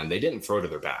McDaniel, man, they didn't throw to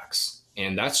their backs.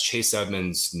 And that's Chase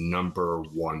Edmonds' number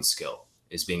one skill,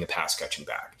 is being a pass catching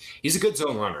back. He's a good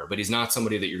zone runner, but he's not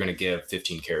somebody that you're going to give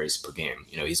 15 carries per game.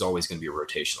 He's always going to be a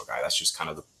rotational guy. That's just kind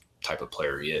of the type of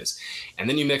player he is. And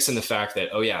then you mix in the fact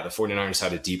that, the 49ers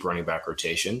had a deep running back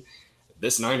rotation.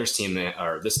 This Niners team,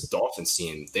 or this Dolphins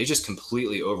team, they just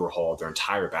completely overhauled their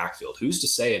entire backfield. Who's to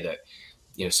say that,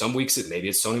 some weeks maybe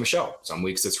it's Sony Michel, some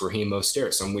weeks it's Raheem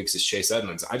Mostert, some weeks it's Chase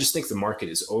Edmonds. I just think the market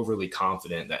is overly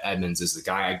confident that Edmonds is the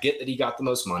guy. I get that he got the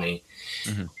most money,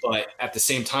 but at the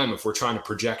same time, if we're trying to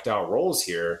project out roles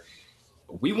here,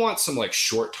 we want some like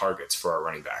short targets for our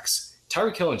running backs.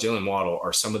 Tyreek Hill and Jalen Waddle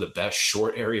are some of the best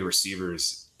short area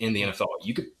receivers in the NFL.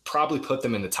 You could probably put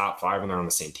them in the top 5 and they're on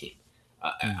the same team.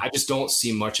 I just don't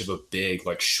see much of a big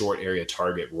like short area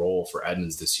target role for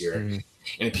Edmonds this year.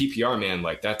 In a PPR, man,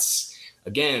 like that's,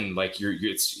 again, like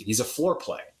he's a floor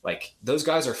play. Like those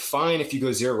guys are fine if you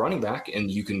go zero running back and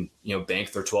you can,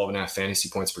 bank their 12.5 fantasy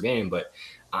points per game. But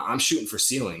I'm shooting for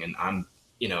ceiling, and I'm,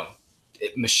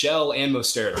 Michelle and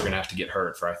Mostert are going to have to get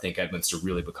hurt for, I think, Edmonds to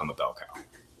really become a bell cow.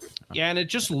 Yeah, and it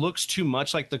just looks too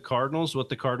much like the Cardinals, what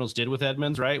the Cardinals did with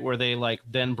Edmonds, right? Where they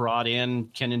then brought in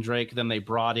Kenyon Drake, then they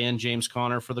brought in James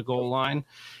Conner for the goal line.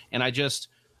 And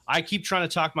I keep trying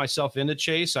to talk myself into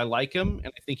Chase. I like him, and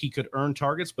I think he could earn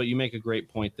targets, but you make a great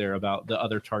point there about the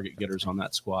other target getters on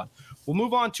that squad. We'll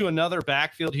move on to another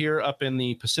backfield here up in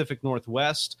the Pacific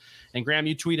Northwest. And Graham,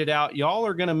 you tweeted out, y'all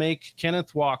are going to make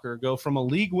Kenneth Walker go from a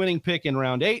league-winning pick in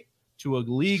round 8 to a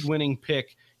league-winning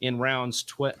pick in rounds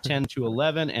 10 to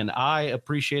 11, and I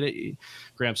appreciate it.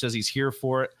 Graham says he's here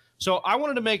for it. So I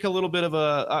wanted to make I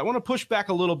want to push back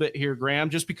a little bit here,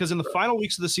 Graham, just because in the final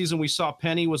weeks of the season, we saw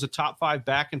Penny was a top 5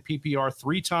 back in PPR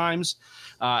 3 times.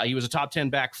 He was a top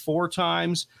 10 back 4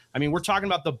 times. I mean, we're talking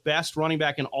about the best running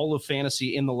back in all of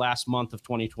fantasy in the last month of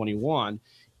 2021.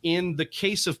 In the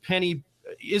case of Penny,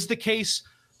 is the case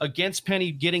against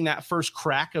Penny getting that first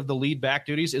crack of the lead back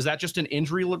duties? Is that just an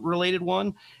injury-related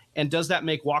one? And does that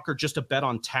make Walker just a bet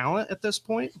on talent at this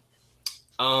point?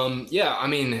 Yeah, I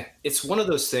mean, it's one of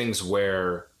those things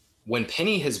where when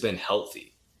Penny has been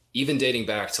healthy, even dating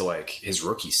back to like his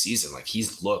rookie season, like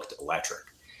he's looked electric.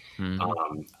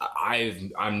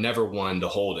 I'm never one to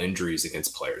hold injuries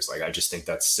against players. Like, I just think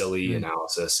that's silly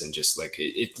analysis, and just like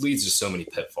it leads to so many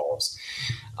pitfalls.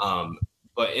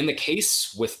 But in the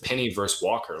case with Penny versus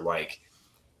Walker, like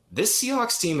this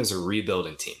Seahawks team is a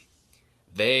rebuilding team.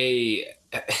 They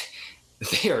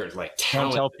are like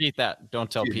talented. Don't tell Pete that.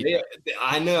 Don't tell Pete that.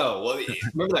 I know. Well,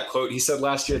 remember that quote he said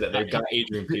last year that they've got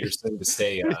Adrian Peterson to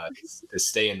stay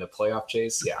in the playoff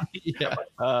chase? Yeah.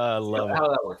 I love it. How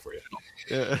did that work for you?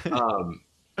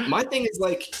 My thing is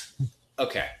like,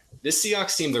 okay, this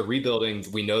Seahawks team, they're rebuilding.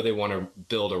 We know they want to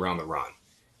build around the run.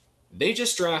 They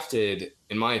just drafted,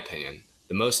 in my opinion,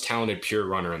 the most talented pure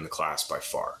runner in the class by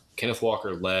far. Kenneth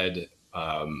Walker led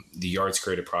the yards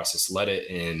created process, led it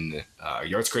in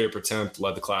yards created per attempt,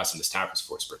 led the class in his tackles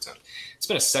force per attempt. It's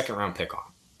been a 2nd-round pick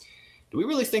on. Do we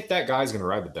really think that guy's going to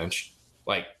ride the bench?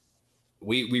 Like,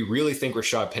 we really think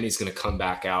Rashad Penny's going to come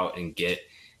back out and get,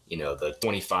 the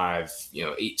 25,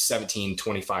 17,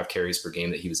 25 carries per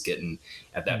game that he was getting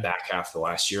at that back half of the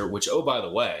last year, which, oh, by the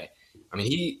way, I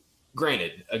mean,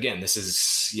 granted, again, this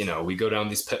is, we go down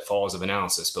these pitfalls of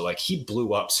analysis, but like he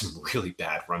blew up some really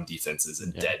bad run defenses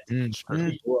and dead. He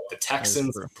blew up the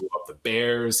Texans, he blew up the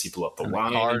Bears, he blew up the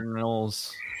Lions.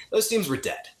 Cardinals. Those teams were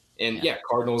dead. And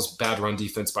Cardinals, bad run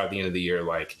defense by the end of the year.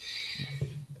 Like,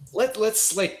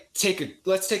 let's take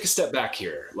a step back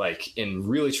here, like, and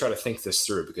really try to think this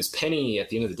through, because Penny, at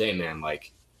the end of the day, man,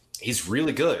 like, he's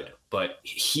really good, but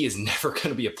he is never going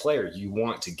to be a player you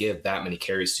want to give that many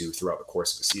carries to throughout the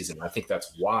course of a season. I think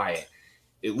that's why,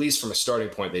 at least from a starting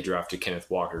point, they drafted Kenneth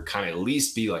Walker, kind of at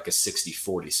least be like a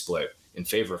 60-40 split in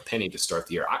favor of Penny to start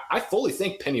the year. I fully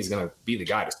think Penny's going to be the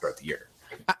guy to start the year.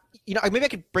 Maybe I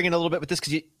could bring in a little bit with this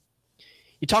because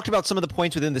you talked about some of the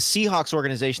points within the Seahawks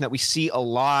organization that we see a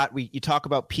lot. You talk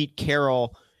about Pete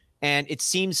Carroll, and it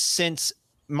seems since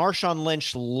Marshawn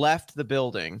Lynch left the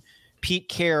building, Pete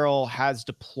Carroll has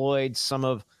deployed some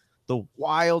of the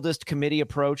wildest committee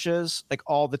approaches, like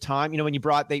all the time. When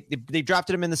they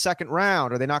drafted him in the second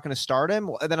round, are they not going to start him?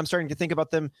 And then I'm starting to think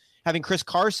about them having Chris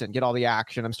Carson get all the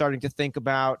action. I'm starting to think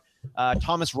about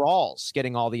Thomas Rawls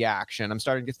getting all the action. I'm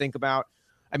starting to think about,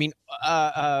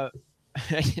 our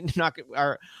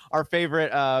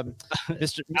favorite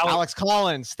Mr. Alex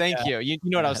Collins. Thank you. You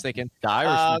know what I was thinking. The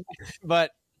Irishman.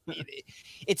 But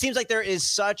it seems like there is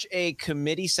such a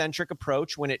committee-centric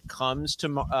approach when it comes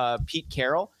to Pete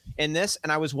Carroll in this,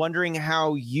 and I was wondering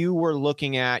how you were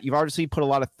looking at. You've obviously put a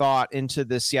lot of thought into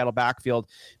the Seattle backfield,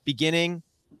 beginning,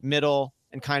 middle,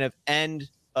 and kind of end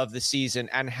of the season,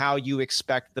 and how you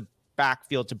expect the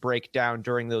backfield to break down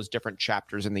during those different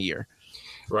chapters in the year.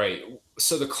 Right.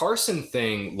 So the Carson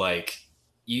thing,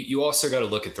 you also got to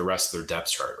look at the rest of their depth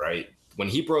chart, right? When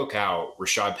he broke out,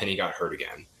 Rashad Penny got hurt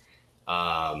again.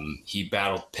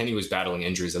 Penny was battling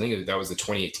injuries. I think that was the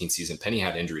 2018 season. Penny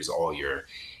had injuries all year.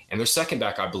 And their second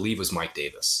back, I believe, was Mike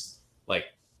Davis.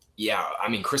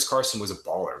 Chris Carson was a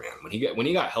baller, man. When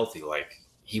he got healthy,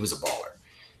 he was a baller.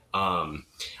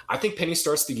 I think Penny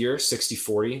starts the year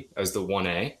 60-40 as the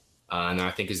 1A. And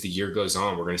I think as the year goes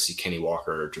on, we're going to see Kenny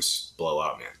Walker just blow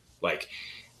out, man.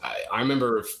 I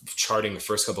remember charting the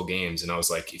first couple games, and I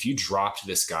was like, if you dropped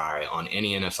this guy on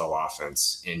any NFL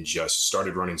offense and just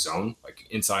started running zone,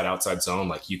 inside, outside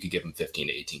zone, you could give him 15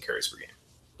 to 18 carries per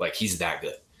game. He's that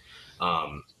good.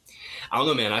 I don't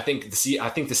know, man. I think the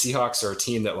Seahawks are a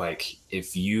team that,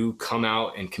 if you come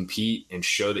out and compete and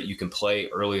show that you can play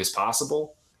early as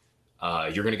possible,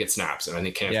 you're going to get snaps. And I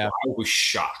think I was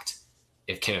shocked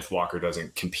if Kenneth Walker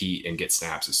doesn't compete and get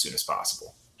snaps as soon as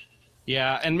possible.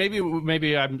 Yeah, and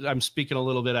maybe I'm speaking a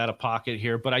little bit out of pocket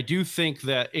here, but I do think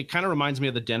that it kind of reminds me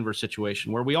of the Denver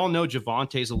situation where we all know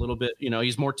Javonte's a little bit,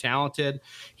 he's more talented.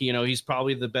 He's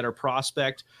probably the better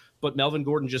prospect, but Melvin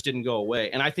Gordon just didn't go away.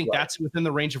 And I think that's within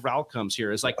the range of outcomes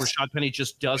here is Rashad Penny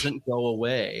just doesn't go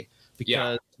away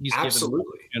because he's given the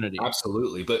opportunity.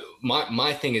 Absolutely. But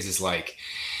my thing is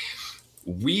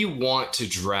we want to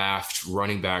draft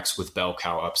running backs with bell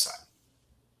cow upside.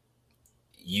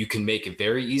 You can make a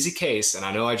very easy case, and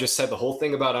I know I just said the whole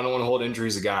thing about I don't want to hold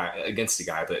injuries against a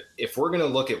guy, but if we're going to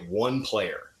look at one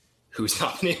player who's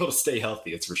not been able to stay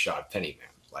healthy, it's Rashad Penny,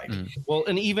 man. Well,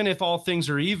 and even if all things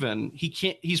are even,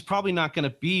 he's probably not going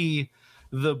to be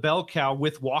the bell cow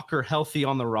with Walker healthy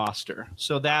on the roster.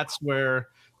 So that's where,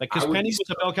 because Penny was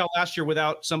a bell cow last year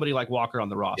without somebody like Walker on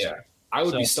the roster. Yeah, I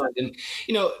would be stunned. And,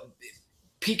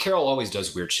 Pete Carroll always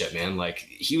does weird shit, man.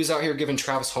 He was out here giving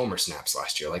Travis Homer snaps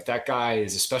last year. That guy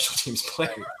is a special teams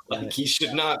player. He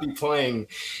should not be playing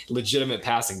legitimate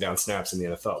passing down snaps in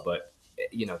the NFL. But,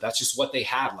 that's just what they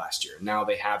had last year. Now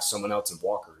they have someone else in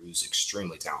Walker who's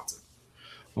extremely talented.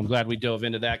 I'm glad we dove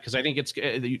into that because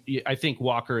I think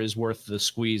Walker is worth the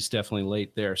squeeze definitely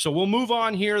late there. So we'll move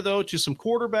on here, though, to some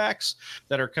quarterbacks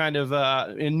that are kind of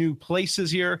in new places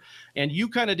here. And you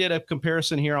kind of did a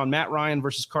comparison here on Matt Ryan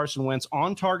versus Carson Wentz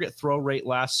on target throw rate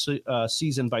last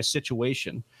season by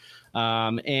situation.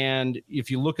 And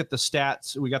if you look at the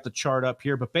stats, we got the chart up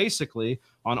here, but basically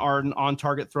on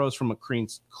target throws from a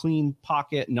clean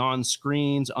pocket,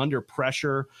 non-screens, under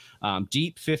pressure,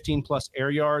 deep 15 plus air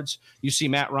yards, you see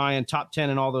Matt Ryan top 10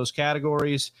 in all those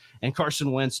categories and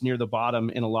Carson Wentz near the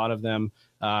bottom in a lot of them,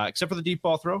 except for the deep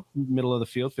ball throw, middle of the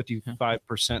field,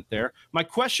 55% there. My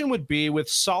question would be, with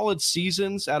solid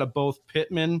seasons out of both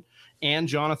Pittman and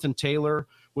Jonathan Taylor,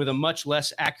 with a much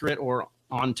less accurate or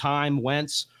on time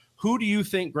Wentz, who do you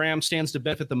think, Graham, stands to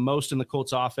benefit the most in the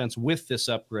Colts offense with this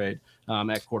upgrade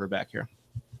at quarterback here?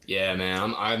 Yeah,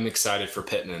 man, I'm excited for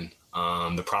Pittman.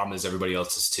 The problem is everybody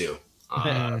else is too.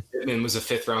 Pittman was a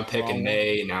 5th-round pick in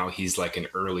May. Now he's an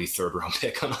early 3rd-round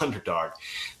pick on Underdog.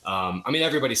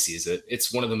 Everybody sees it.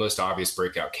 It's one of the most obvious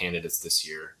breakout candidates this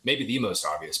year. Maybe the most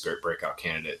obvious breakout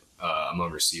candidate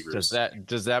among receivers.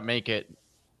 Does that make it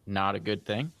not a good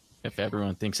thing if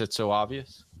everyone thinks it's so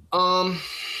obvious?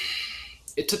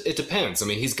 It depends.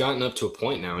 He's gotten up to a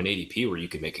point now in ADP where you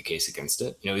could make a case against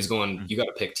it. He's going, you got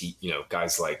to pick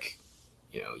guys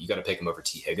you got to pick him over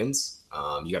T. Higgins.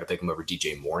 You got to pick him over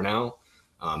DJ Moore now.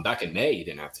 Back in May, you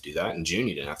didn't have to do that. In June,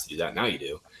 you didn't have to do that. Now you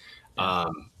do.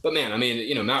 But man,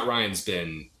 Matt Ryan's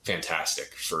been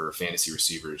fantastic for fantasy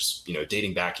receivers,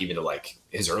 dating back even to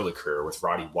his early career with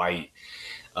Roddy White.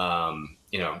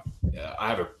 I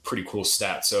have a pretty cool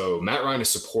stat. So Matt Ryan has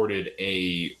supported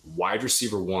a wide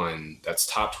receiver one that's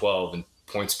top 12 in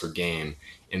points per game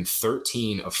in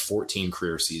 13 of 14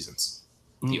 career seasons.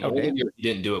 The only year he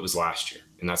didn't do it was last year,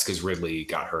 and that's because Ridley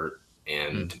got hurt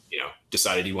and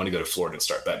decided he wanted to go to Florida and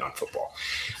start betting on football.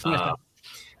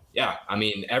 Yeah, I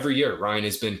mean, every year Ryan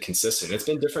has been consistent. It's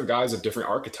been different guys of different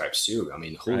archetypes too. I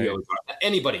mean, Julio,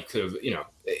 anybody could have,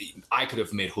 I could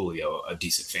have made Julio a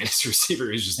decent fantasy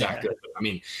receiver. He's just that good. I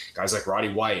mean, guys like Roddy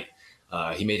White,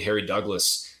 he made Harry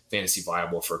Douglas fantasy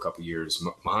viable for a couple of years.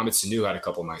 Mohamed Sanu had a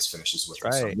couple of nice finishes with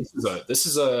him. So this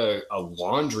is a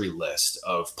laundry list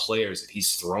of players that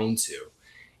he's thrown to,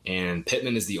 and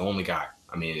Pittman is the only guy.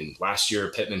 I mean, last year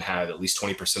Pittman had at least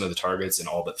 20% of the targets in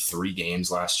all but 3 games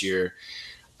last year.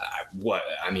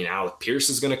 Alec Pierce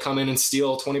is going to come in and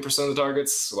steal 20% of the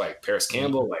targets, like Paris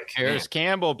Campbell.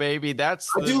 Campbell, baby,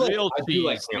 that's the real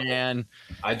cheese, man.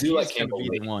 I do like Campbell.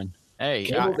 Be the one. Hey,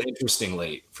 Campbell's interesting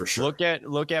late for sure.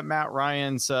 Look at Matt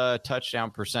Ryan's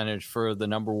touchdown percentage for the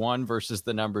number 1 versus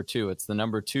the number 2. It's the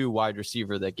number 2 wide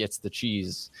receiver that gets the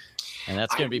cheese, and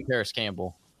that's going to be Paris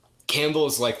Campbell. Campbell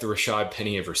is like the Rashad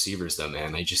Penny of receivers, though,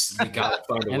 man. We got to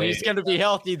find a way. And he's going to be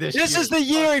healthy this year. This is the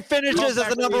year he finishes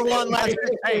as the number 1 last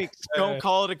week. Don't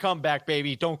call it a comeback,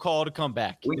 baby. Don't call it a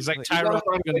comeback. He's like Tyrod.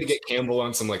 I'm going to get Campbell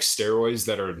on some steroids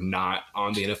that are not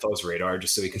on the NFL's radar,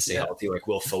 just so he can stay healthy, like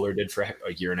Will Fuller did for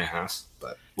a year and a half.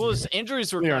 But his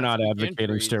injuries were. We are not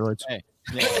advocating steroids. Hey.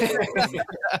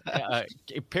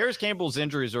 Paris Campbell's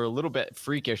injuries are a little bit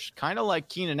freakish, kind of like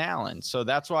Keenan Allen. So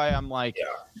that's why I'm like.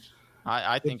 Yeah.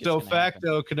 I think de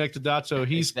facto connected dots. So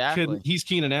he's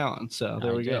Keenan Allen. So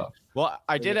there we go. Well,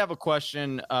 I did have a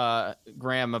question,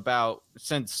 Graham, about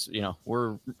since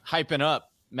we're hyping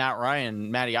up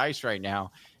Matty Ice right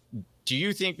now. Do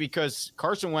you think because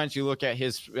Carson Wentz, you look at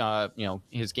his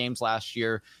his games last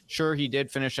year, sure he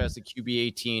did finish as the QB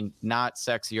 18, not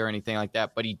sexy or anything like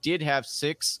that, but he did have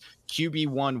 6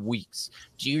 QB1 weeks.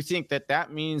 Do you think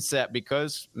that means that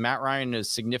because Matt Ryan is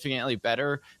significantly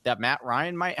better, that Matt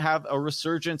Ryan might have a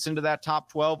resurgence into that top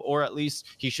 12, or at least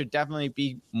he should definitely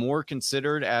be more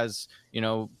considered as,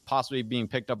 possibly being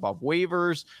picked up off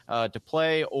waivers to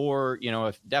play, or,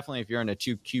 if you're in a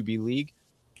 2 QB league?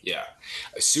 Yeah.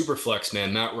 Super flex,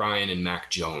 man. Matt Ryan and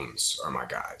Mac Jones are my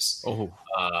guys.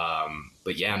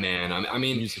 But yeah, man, I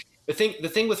mean, the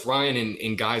thing with Ryan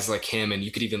and guys like him, and you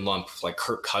could even lump like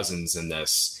Kirk Cousins in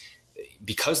this,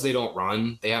 because they don't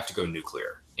run, they have to go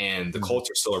nuclear. And the Colts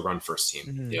are still a run first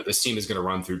team. This team is going to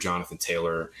run through Jonathan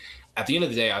Taylor. At the end of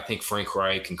the day, I think Frank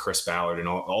Reich and Chris Ballard and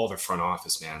all their front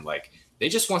office, man, they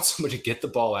just want somebody to get the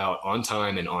ball out on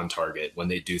time and on target when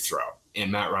they do throw. And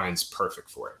Matt Ryan's perfect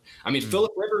for it. I mean,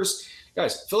 Phillip Rivers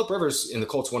in the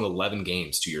Colts won 11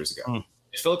 games 2 years ago.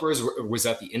 If Phillip Rivers was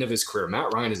at the end of his career,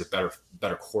 Matt Ryan is a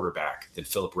better quarterback than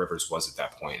Phillip Rivers was at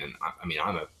that point. And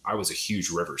I was a huge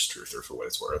Rivers truther for what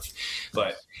it's worth.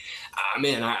 But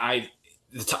man, I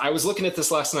was looking at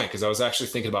this last night because I was actually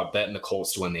thinking about betting the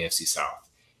Colts to win the AFC South.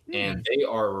 And they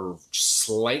are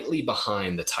slightly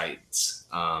behind the Titans.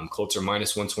 Colts are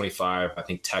minus 125. I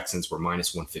think Texans were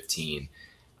minus 115.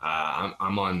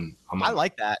 I'm on. I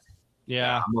like that.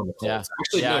 Yeah, I'm on the Colts.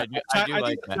 Yeah. Actually, I do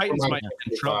like that. Titans might get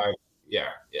in trouble.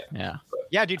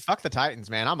 Yeah, dude, fuck the Titans,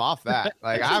 man. I'm off that.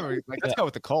 Let's go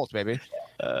with the Colts, baby.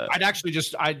 I'd actually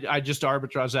just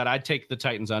arbitrage that. I'd take the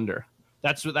Titans under.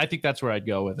 I think that's where I'd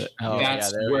go with it.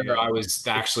 That's where I was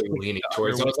actually leaning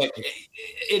towards. I was like,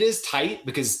 it is tight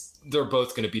because they're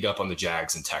both going to beat up on the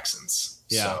Jags and Texans.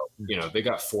 Yeah. So, they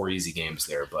got 4 easy games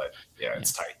there, but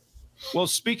it's tight. Well,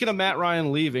 speaking of Matt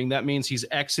Ryan leaving, that means he's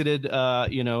exited,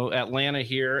 Atlanta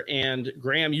here. And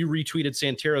Graham, you retweeted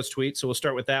Santero's tweet, so we'll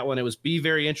start with that one. It was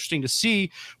very interesting to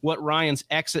see what Ryan's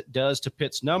exit does to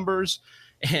Pitt's numbers.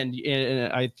 And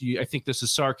I think this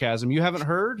is sarcasm. You haven't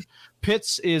heard?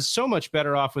 Pitts is so much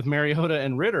better off with Mariota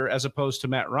and Ritter as opposed to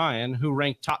Matt Ryan, who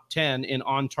ranked top 10 in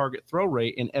on-target throw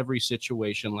rate in every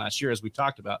situation last year, as we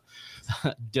talked about.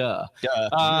 Duh.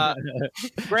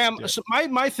 Graham, so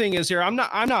my thing is here. I'm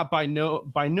not by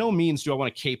no means do I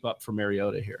want to cape up for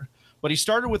Mariota here. But he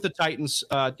started with the Titans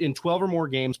in 12 or more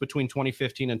games between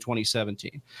 2015 and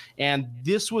 2017. And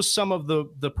this was some of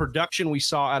the production we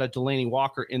saw out of Delaney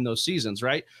Walker in those seasons,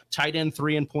 right? Tight end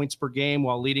 3 in points per game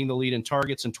while leading the lead in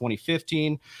targets in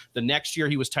 2015. The next year,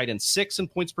 he was tight end 6 in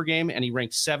points per game, and he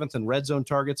ranked 7th in red zone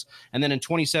targets. And then in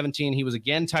 2017, he was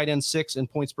again tight end 6 in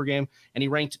points per game, and he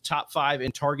ranked top 5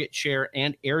 in target share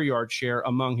and air yard share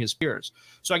among his peers.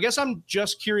 So I guess I'm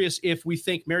just curious if we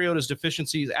think Mariota's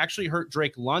deficiencies actually hurt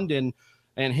Drake London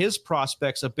and his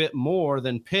prospects a bit more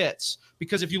than Pitts.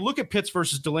 Because if you look at Pitts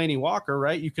versus Delanie Walker,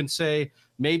 right, you can say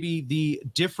maybe the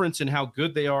difference in how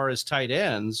good they are as tight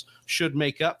ends should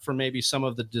make up for maybe some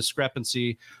of the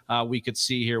discrepancy we could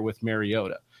see here with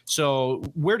Mariota. So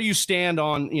where do you stand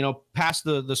on, past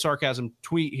the sarcasm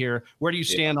tweet here, where do you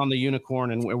stand on the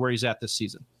unicorn and where he's at this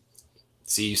season?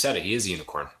 See, you said it. He is a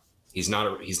unicorn. He's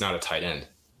not a tight end.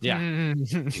 Yeah.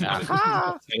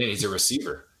 He's a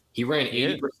receiver. He ran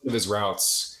 80% of his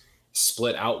routes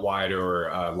split out wide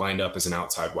or lined up as an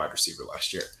outside wide receiver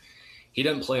last year. He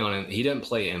didn't play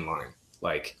in line.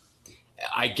 Like,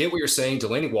 I get what you're saying.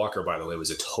 Delanie Walker, by the way,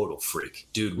 was a total freak.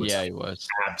 Dude was he was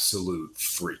absolute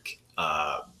freak.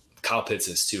 Kyle Pitts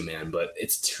is too, man, but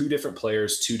it's two different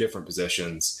players, two different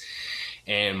positions.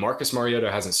 And Marcus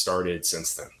Mariota hasn't started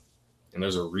since then. And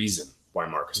there's a reason why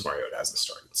Marcus Mariota hasn't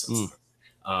started since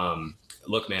then.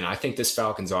 Look, man, I think this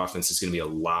Falcons offense is going to be a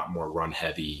lot more run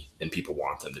heavy than people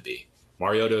want them to be.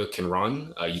 Mariota can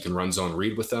run. You can run zone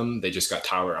read with them. They just got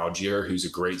Tyler Algier, who's a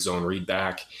great zone read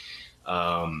back.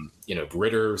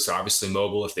 Ritter, so obviously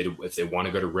mobile if they want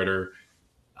to go to Ritter.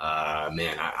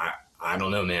 Man, I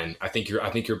don't know, man. I think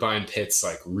you're buying Pitts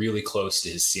like really close to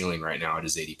his ceiling right now at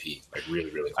his ADP, like really,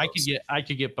 really close. I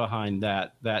could get behind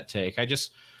that take.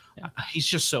 He's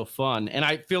just so fun. And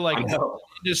I feel like in the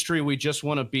industry, we just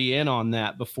want to be in on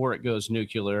that before it goes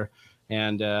nuclear.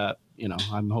 And,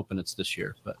 I'm hoping it's this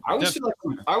year. But I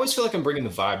always feel like I'm bringing the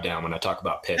vibe down when I talk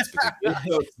about Pitts because it's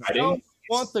so exciting.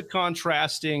 I want the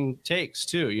contrasting takes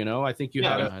too. I think you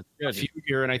have a few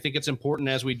here. And I think it's important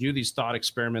as we do these thought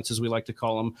experiments, as we like to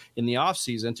call them in the off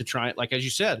season, to try, like, as you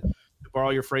said, to borrow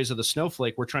your phrase of the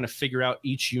snowflake, we're trying to figure out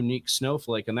each unique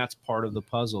snowflake, and that's part of the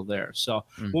puzzle there. So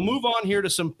we'll move on here to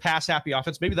some pass happy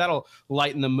offense. Maybe that'll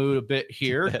lighten the mood a bit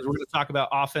here. We're going to talk about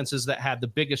offenses that had the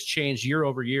biggest change year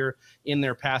over year in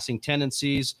their passing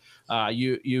tendencies.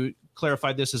 You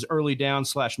clarified this as early down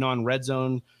 / non-red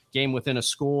zone, game within a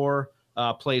score,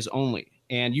 plays only.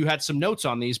 And you had some notes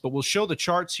on these, but we'll show the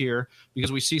charts here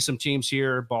because we see some teams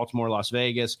here, Baltimore, Las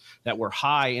Vegas, that were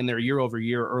high in their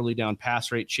year-over-year early down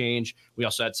pass rate change. We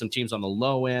also had some teams on the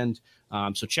low end.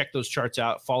 So check those charts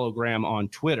out. Follow Graham on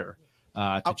Twitter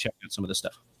to check out some of this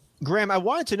stuff. Graham, I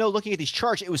wanted to know, looking at these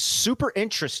charts, it was super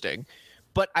interesting,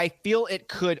 but I feel it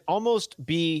could almost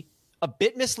be a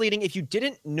bit misleading if you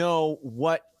didn't know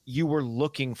what you were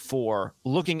looking for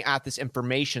looking at this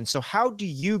information. So how do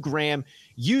you, Graham,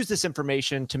 use this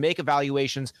information to make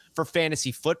evaluations for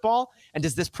fantasy football? And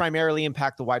does this primarily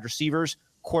impact the wide receivers,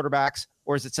 quarterbacks,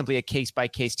 or is it simply a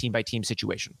case-by-case, team-by-team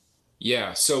situation?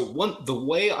 Yeah, so the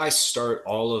way I start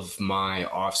all of my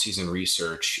off-season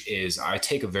research is I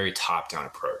take a very top-down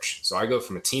approach. So I go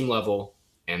from a team level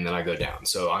and then I go down.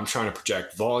 So I'm trying to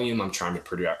project volume. I'm trying to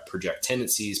project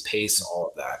tendencies, pace, all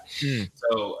of that.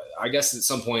 So I guess at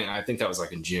some point, I think that was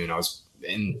like in June, I was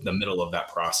in the middle of that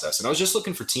process. And I was just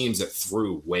looking for teams that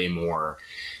threw way more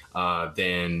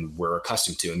than we're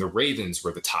accustomed to. And the Ravens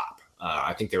were the top.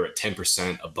 I think they were at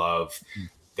 10% above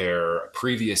their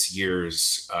previous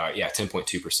years.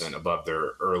 10.2% above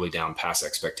their early down pass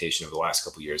expectation of the last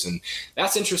couple of years. And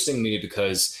that's interesting to me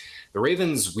because the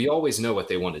Ravens, we always know what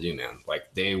they want to do, man.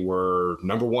 Like, they were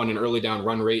number one in early down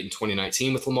run rate in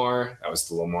 2019 with Lamar. That was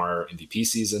the Lamar MVP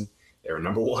season. They were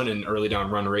number one in early down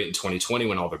run rate in 2020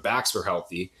 when all their backs were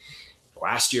healthy.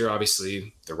 Last year,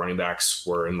 obviously, the running backs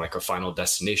were in like a Final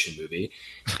Destination movie,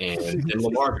 and then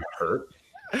Lamar got hurt.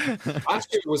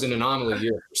 Last year was an anomaly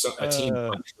year for a team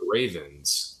like the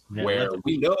Ravens, where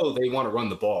we know they want to run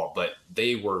the ball, but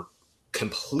they were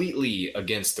completely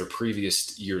against their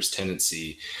previous year's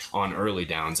tendency on early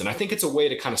downs. And I think it's a way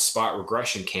to kind of spot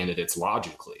regression candidates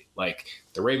logically. Like,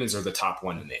 the Ravens are the top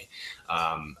one to me.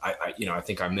 I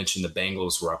think I mentioned the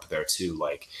Bengals were up there too,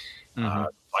 like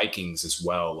Vikings as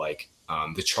well. Like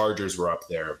the Chargers were up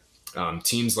there.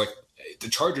 Teams like the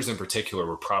Chargers in particular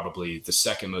were probably the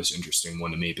second most interesting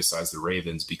one to me besides the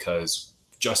Ravens, because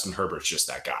Justin Herbert's just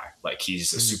that guy. Like,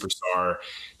 he's a superstar.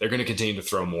 They're going to continue to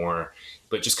throw more.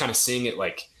 But just kind of seeing it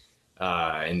like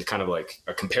in kind of like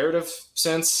a comparative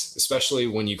sense, especially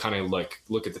when you kind of like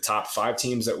look at the top 5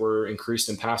 teams that were increased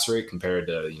in pass rate compared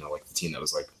to, like the team that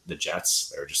was like the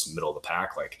Jets, they're just middle of the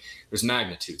pack. Like, there's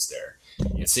magnitudes there,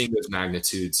 and seeing those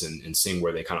magnitudes and seeing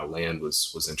where they kind of land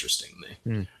was interesting to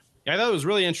me. Yeah, I thought it was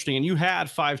really interesting. And you had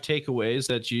 5 takeaways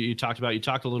that you talked about. You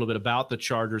talked a little bit about the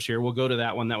Chargers here. We'll go to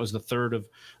that one. That was the third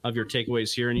of your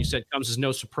takeaways here. And you said comes as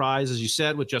no surprise, as you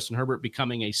said, with Justin Herbert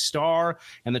becoming a star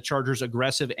and the Chargers'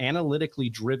 aggressive, analytically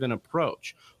driven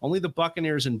approach. Only the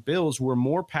Buccaneers and Bills were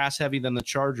more pass heavy than the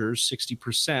Chargers,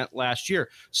 60% last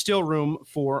year. Still room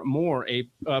for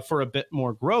for a bit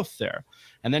more growth there.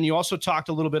 And then you also talked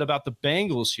a little bit about the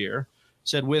Bengals here.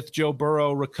 Said with Joe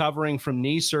Burrow recovering from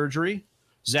knee surgery,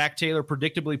 Zach Taylor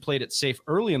predictably played it safe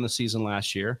early in the season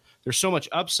last year. There's so much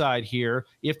upside here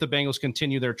if the Bengals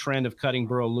continue their trend of cutting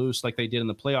Burrow loose like they did in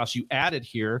the playoffs. You added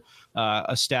here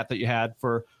a stat that you had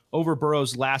for over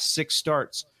Burrow's last 6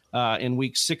 starts in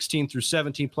weeks 16 through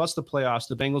 17, plus the playoffs.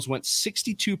 The Bengals went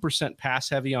 62% pass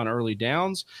heavy on early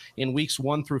downs. In weeks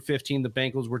 1 through 15, the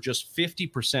Bengals were just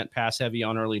 50% pass heavy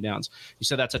on early downs. You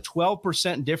said that's a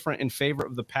 12% different in favor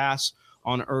of the pass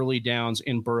on early downs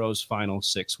in Burrow's final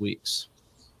 6 weeks.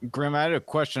 Grim, I had a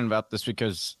question about this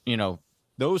because,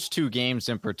 those 2 games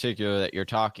in particular that you're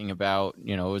talking about,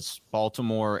 it's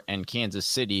Baltimore and Kansas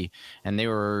City, and they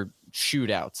were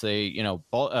shootouts. They,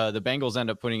 the Bengals end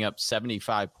up putting up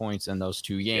 75 points in those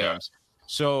 2 games. Yeah.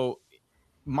 So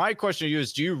my question to you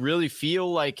is, do you really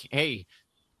feel like, hey,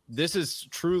 this is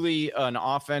truly an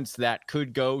offense that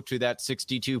could go to that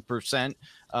 62%,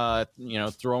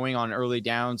 throwing on early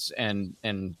downs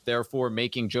and therefore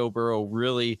making Joe Burrow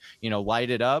really, light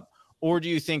it up? Or do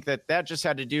you think that just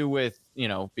had to do with,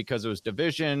 because it was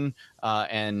division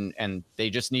and they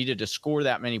just needed to score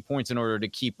that many points in order to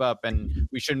keep up? And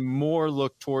we should more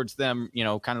look towards them,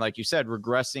 kind of like you said,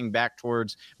 regressing back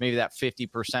towards maybe that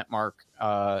 50% mark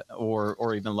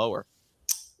or even lower.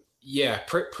 Yeah,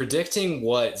 predicting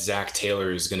what Zach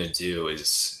Taylor is going to do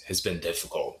has been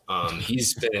difficult.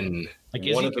 He's been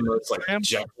one of the most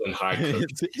Jekyll and Hyde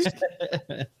coaches.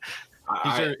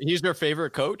 He's your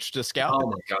favorite coach to scout? Oh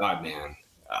my God, man!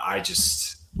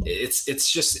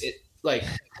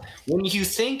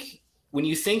 When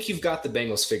you think you've got the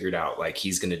Bengals figured out, like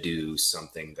he's going to do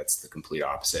something that's the complete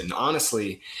opposite. And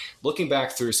honestly, looking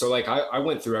back through, I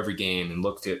went through every game and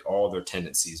looked at all their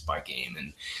tendencies by game.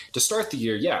 And to start the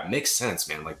year, yeah, it makes sense,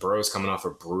 man. Like Burrow's coming off a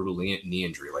brutal knee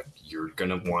injury. Like you're going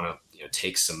to want to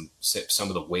take some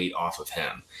of the weight off of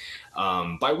him.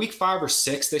 By week 5 or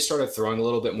 6, they started throwing a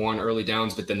little bit more on early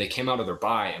downs, but then they came out of their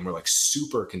bye and were like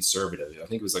super conservative. I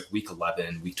think it was like week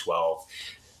 11, week 12.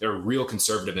 They're real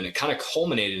conservative, and it kind of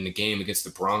culminated in a game against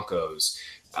the Broncos.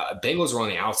 Bengals were on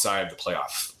the outside of the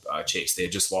playoff chase. They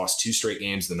had just lost 2 straight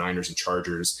games, the Niners and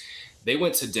Chargers. They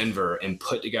went to Denver and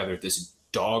put together this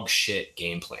dog shit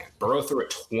game plan. Burrow threw it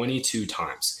 22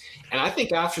 times. And I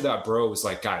think after that, Burrow was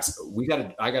like, guys,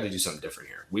 I got to do something different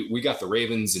here. We got the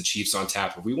Ravens and Chiefs on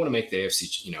tap. If we want to make the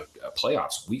AFC,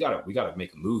 playoffs, we got to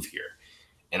make a move here.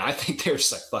 And I think they're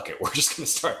just like, fuck it, we're just going to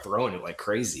start throwing it like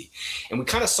crazy. And we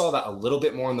kind of saw that a little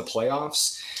bit more in the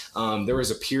playoffs. There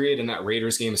was a period in that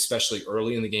Raiders game, especially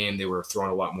early in the game, they were throwing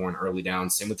a lot more in early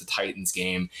downs. Same with the Titans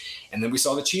game. And then we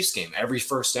saw the Chiefs game. Every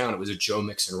first down, it was a Joe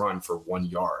Mixon run for 1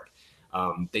 yard.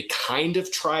 They kind of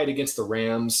tried against the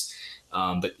Rams,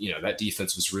 but that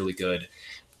defense was really good.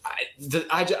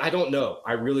 I don't know.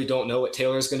 I really don't know what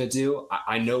Taylor's going to do.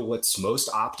 I know what's most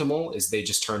optimal is they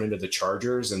just turn into the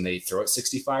Chargers and they throw it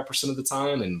 65% of the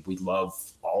time, and we love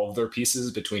all of their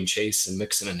pieces between Chase and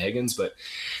Mixon and Higgins. But,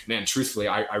 man, truthfully,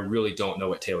 I really don't know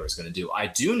what Taylor's going to do. I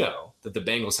do know that the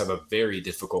Bengals have a very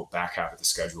difficult back half of the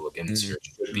schedule again this year.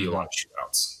 It should be a lot of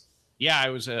shootouts. Yeah, I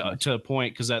was to a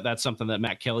point because that's something that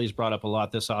Matt Kelly's brought up a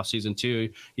lot this offseason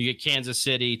too. You get Kansas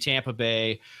City, Tampa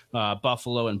Bay,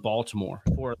 Buffalo, and Baltimore.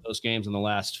 4 of those games in the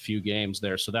last few games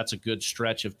there. So that's a good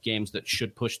stretch of games that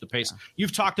should push the pace.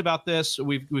 You've talked about this.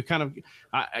 We've kind of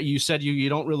you said you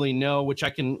don't really know, which I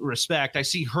can respect. I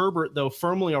see Herbert, though,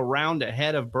 firmly around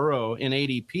ahead of Burrow in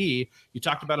ADP. You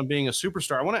talked about him being a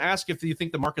superstar. I want to ask if you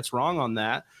think the market's wrong on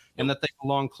that, and that they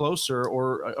belong closer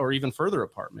or even further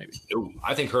apart, maybe.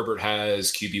 I think Herbert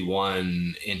has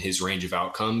QB1 in his range of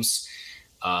outcomes,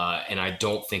 and I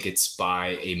don't think it's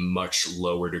by a much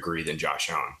lower degree than Josh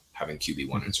Allen having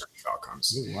QB1 in his range of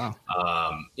outcomes. Ooh, wow.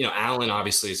 Allen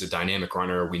obviously is a dynamic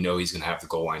runner. We know he's going to have the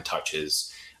goal line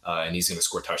touches, and he's going to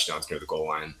score touchdowns near the goal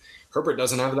line. Herbert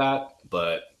doesn't have that,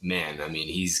 but, man, I mean,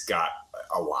 he's got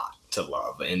a lot to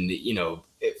love. And,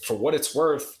 for what it's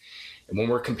worth, and when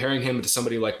we're comparing him to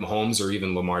somebody like Mahomes or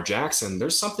even Lamar Jackson,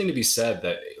 there's something to be said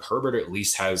that Herbert at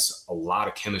least has a lot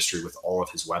of chemistry with all of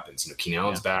his weapons. Keenan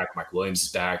Allen's back, Mike Williams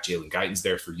is back, Jalen Guyton's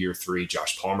there for year 3,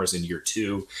 Josh Palmer's in year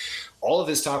 2. All of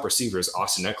his top receivers,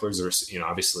 Austin Eckler's,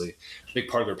 obviously a big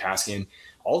part of their pass game.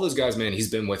 All those guys, man, he's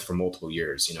been with for multiple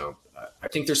years. I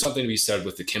think there's something to be said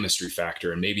with the chemistry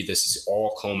factor, and maybe this is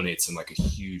all culminates in like a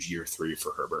huge year 3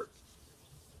 for Herbert.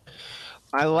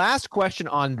 My last question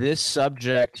on this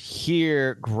subject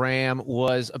here, Graham,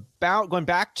 was about going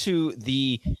back to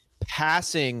the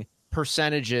passing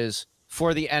percentages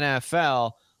for the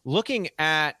NFL, looking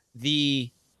at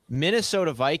the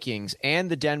Minnesota Vikings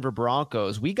and the Denver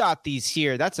Broncos. We got these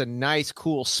here. That's a nice,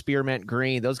 cool spearmint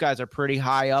green. Those guys are pretty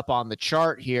high up on the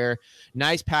chart here.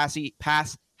 Nice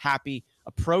pass-happy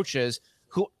approaches,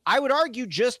 who I would argue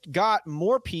just got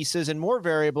more pieces and more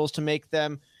variables to make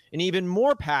them an even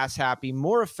more pass-happy,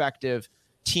 more effective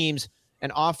teams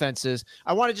and offenses.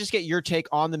 I want to just get your take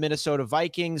on the Minnesota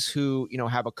Vikings, who,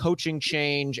 have a coaching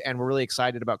change, and we're really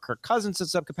excited about Kirk Cousins in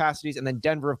some capacities. And then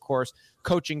Denver, of course,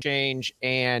 coaching change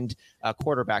and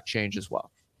quarterback change as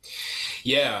well.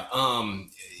 Yeah.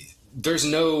 There's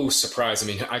no surprise. I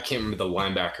mean, I can't remember the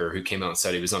linebacker who came out and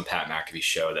said he was on Pat McAfee's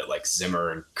show that like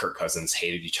Zimmer and Kirk Cousins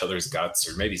hated each other's guts,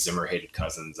 or maybe Zimmer hated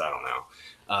Cousins. I don't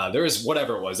know. There was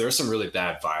whatever it was. There were some really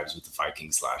bad vibes with the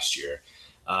Vikings last year.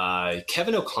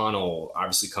 Kevin O'Connell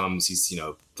obviously comes. He's,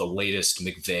 the latest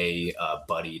McVay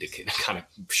buddy to kind of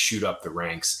shoot up the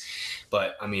ranks.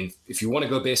 But I mean, if you want to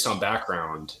go based on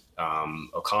background,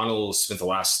 O'Connell spent the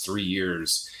last 3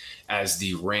 years as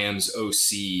the Rams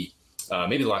OC,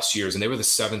 maybe the last 2 years, and they were the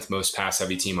 7th most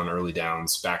pass-heavy team on early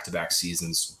downs, back-to-back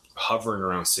seasons, hovering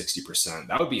around 60%.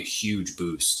 That would be a huge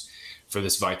boost for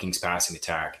this Vikings passing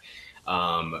attack.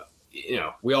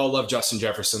 We all love Justin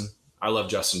Jefferson. I love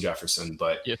Justin Jefferson,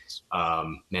 but yes.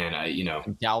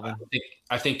 Dalvin.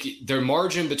 I think their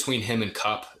margin between him and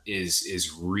Kupp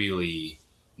is really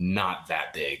not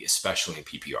that big, especially in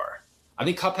PPR. I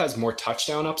think Kupp has more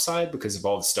touchdown upside because of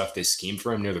all the stuff they schemed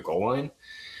for him near the goal line.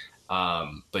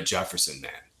 But Jefferson,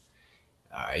 man,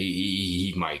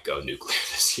 he might go nuclear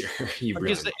this year.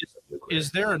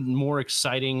 Is there a more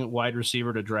exciting wide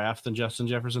receiver to draft than Justin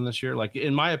Jefferson this year? Like,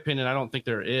 in my opinion, I don't think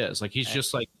there is. Like, he's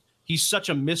just like, he's such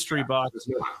a mystery box.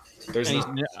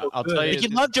 I'll tell you. You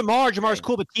can love Jamar. Jamar's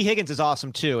cool, but T. Higgins is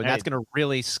awesome too, and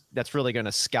that's really going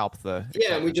to scalp the.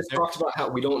 Yeah, and we just talked about how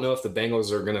we don't know if the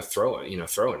Bengals are going to throw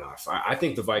enough. I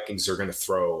think the Vikings are going to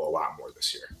throw a lot more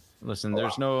this year. Listen,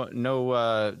 there's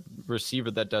no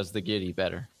receiver that does the giddy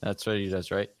better. That's what he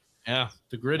does, right? Yeah,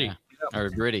 the gritty. Yeah. Or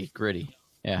gritty.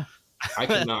 Yeah. I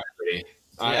cannot gritty.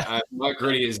 My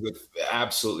gritty is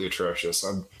absolutely atrocious.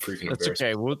 I'm freaking embarrassed. That's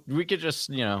okay. We could just,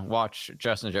 watch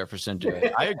Justin Jefferson do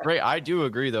it. I agree. I do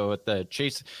agree, though, with the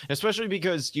Chase, especially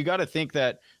because you got to think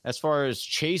that as far as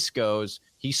Chase goes,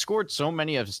 he scored so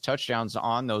many of his touchdowns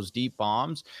on those deep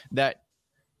bombs that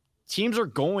teams are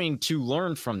going to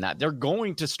learn from that. They're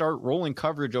going to start rolling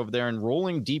coverage over there and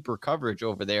rolling deeper coverage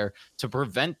over there to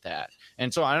prevent that.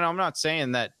 And so I'm not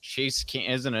saying that Chase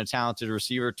isn't a talented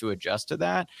receiver to adjust to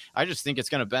that. I just think it's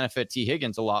going to benefit T.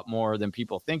 Higgins a lot more than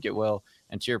people think it will.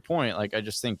 And to your point, like, I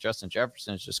just think Justin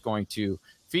Jefferson is just going to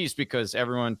feast because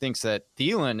everyone thinks that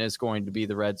Thielen is going to be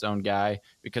the red zone guy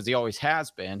because he always has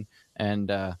been.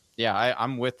 And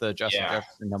I'm with Justin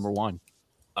Jefferson number one.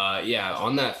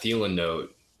 On that Thielen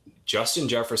note, Justin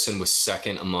Jefferson was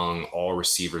second among all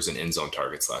receivers in end zone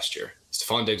targets last year.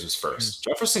 Stephon Diggs was first.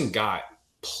 Jefferson got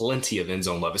plenty of end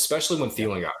zone love, especially when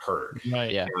Thielen got hurt.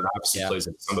 Right. Yeah. Obviously plays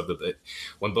in some of the.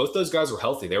 When both those guys were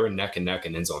healthy, they were neck and neck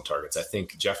in end zone targets. I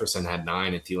think Jefferson had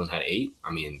 9 and Thielen had 8.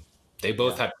 I mean, they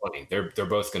both had plenty. They're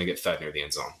both going to get fed near the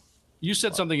end zone. You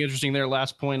said something interesting there.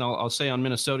 Last point I'll say on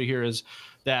Minnesota here is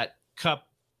that Kupp,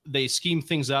 they scheme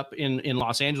things up in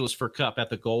Los Angeles for Kupp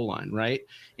at the goal line, right?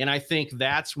 And I think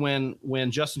that's when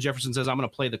Justin Jefferson says, I'm going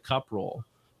to play the Kupp role.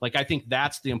 Like, I think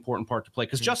that's the important part to play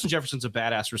because Justin Jefferson's a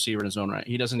badass receiver in his own right.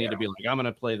 He doesn't need to be like, I'm going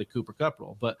to play the Cooper Kupp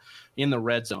role. But in the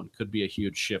red zone could be a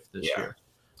huge shift this year.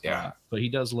 Yeah. But he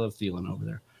does love Thielen over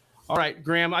there. All right,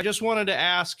 Graham, I just wanted to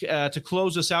ask to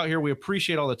close us out here. We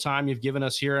appreciate all the time you've given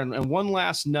us here. And one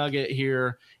last nugget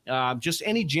here, just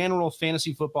any general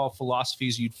fantasy football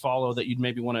philosophies you'd follow that you'd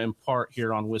maybe want to impart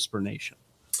here on Whisper Nation.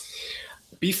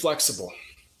 Be flexible.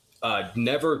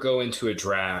 Never go into a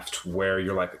draft where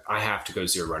you're like, I have to go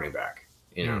 0 running back.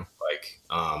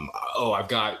 I've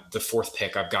got the 4th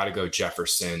pick. I've got to go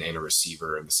Jefferson and a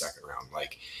receiver in the 2nd round.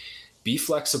 Like, be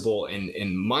flexible.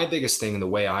 And my biggest thing in the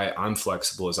way I'm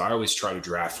flexible is I always try to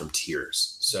draft from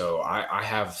tiers. So I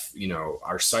have,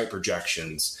 our site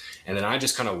projections, and then I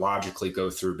just kind of logically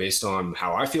go through based on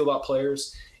how I feel about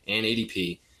players and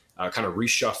ADP, kind of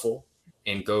reshuffle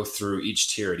and go through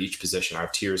each tier at each position. I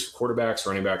have tiers for quarterbacks,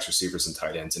 running backs, receivers, and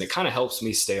tight ends. And it kind of helps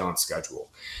me stay on schedule.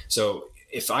 So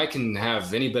if I can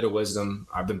have any bit of wisdom,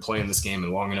 I've been playing this game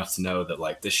long enough to know that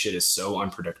like this shit is so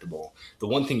unpredictable. The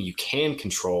one thing you can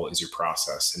control is your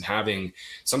process, and having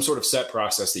some sort of set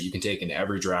process that you can take into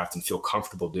every draft and feel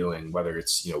comfortable doing, whether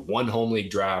it's, one home league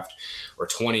draft or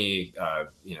 20,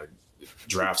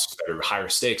 drafts that are higher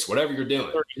stakes, whatever you're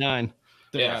doing. 39.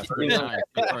 Yeah. 39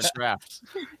 drafts.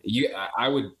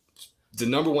 The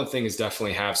number one thing is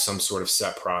definitely have some sort of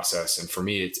set process. And for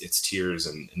me, it's tiers,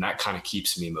 and that kind of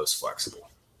keeps me most flexible.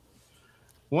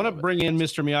 I want to bring in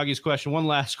Mr. Miyagi's question. One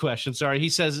last question. Sorry. He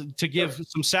says to give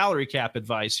some salary cap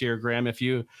advice here, Graham. If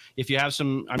you have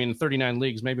some, 39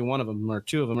 leagues, maybe one of them or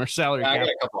two of them are salary cap. I got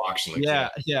a couple auction leagues.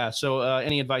 Yeah. So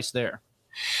any advice there?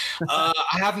 I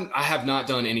have not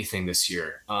done anything this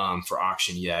year for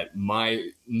auction yet. My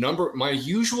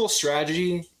usual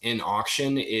strategy in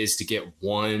auction is to get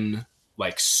one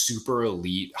like super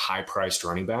elite high priced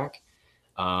running back.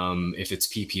 If it's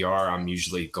PPR, I'm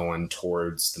usually going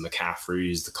towards the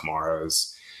McCaffreys, the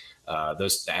Kamaras,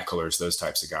 the Ekelers, those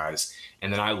types of guys.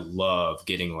 And then I love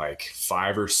getting like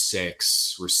 5 or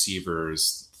 6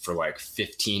 receivers for like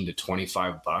 $15 to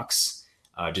 $25.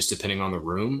 Just depending on the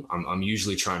room. I'm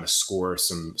usually trying to score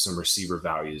some receiver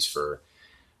values for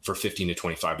 15 to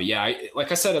 25. But yeah,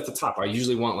 like I said at the top, I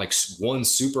usually want like one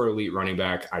super elite running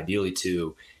back, ideally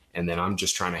 2, and then I'm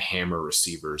just trying to hammer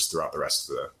receivers throughout the rest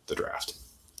of the draft.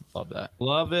 Love that.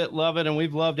 Love it. And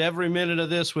we've loved every minute of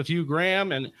this with you,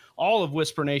 Graham, and all of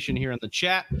Whisper Nation here in the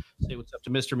chat. Say what's up to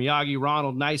Mr. Miyagi,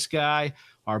 Ronald, nice guy,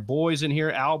 our boys in here,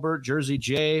 Albert, Jersey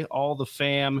J, all the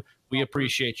fam. We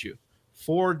appreciate you.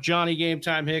 For Johnny Game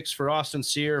Time Hicks, for Austin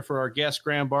Sear, for our guest,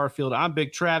 Graham Barfield, I'm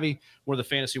Big Travie. We're the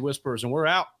Fantasy Whisperers, and we're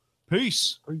out.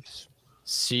 Peace.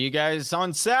 See you guys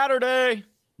on Saturday.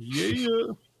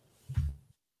 Yeah.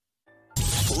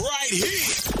 Right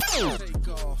here.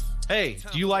 Hey,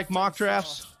 do you like mock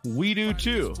drafts? We do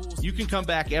too. You can come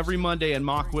back every Monday and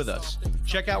mock with us.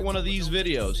 Check out one of these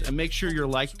videos and make sure you're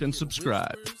liked and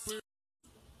subscribed.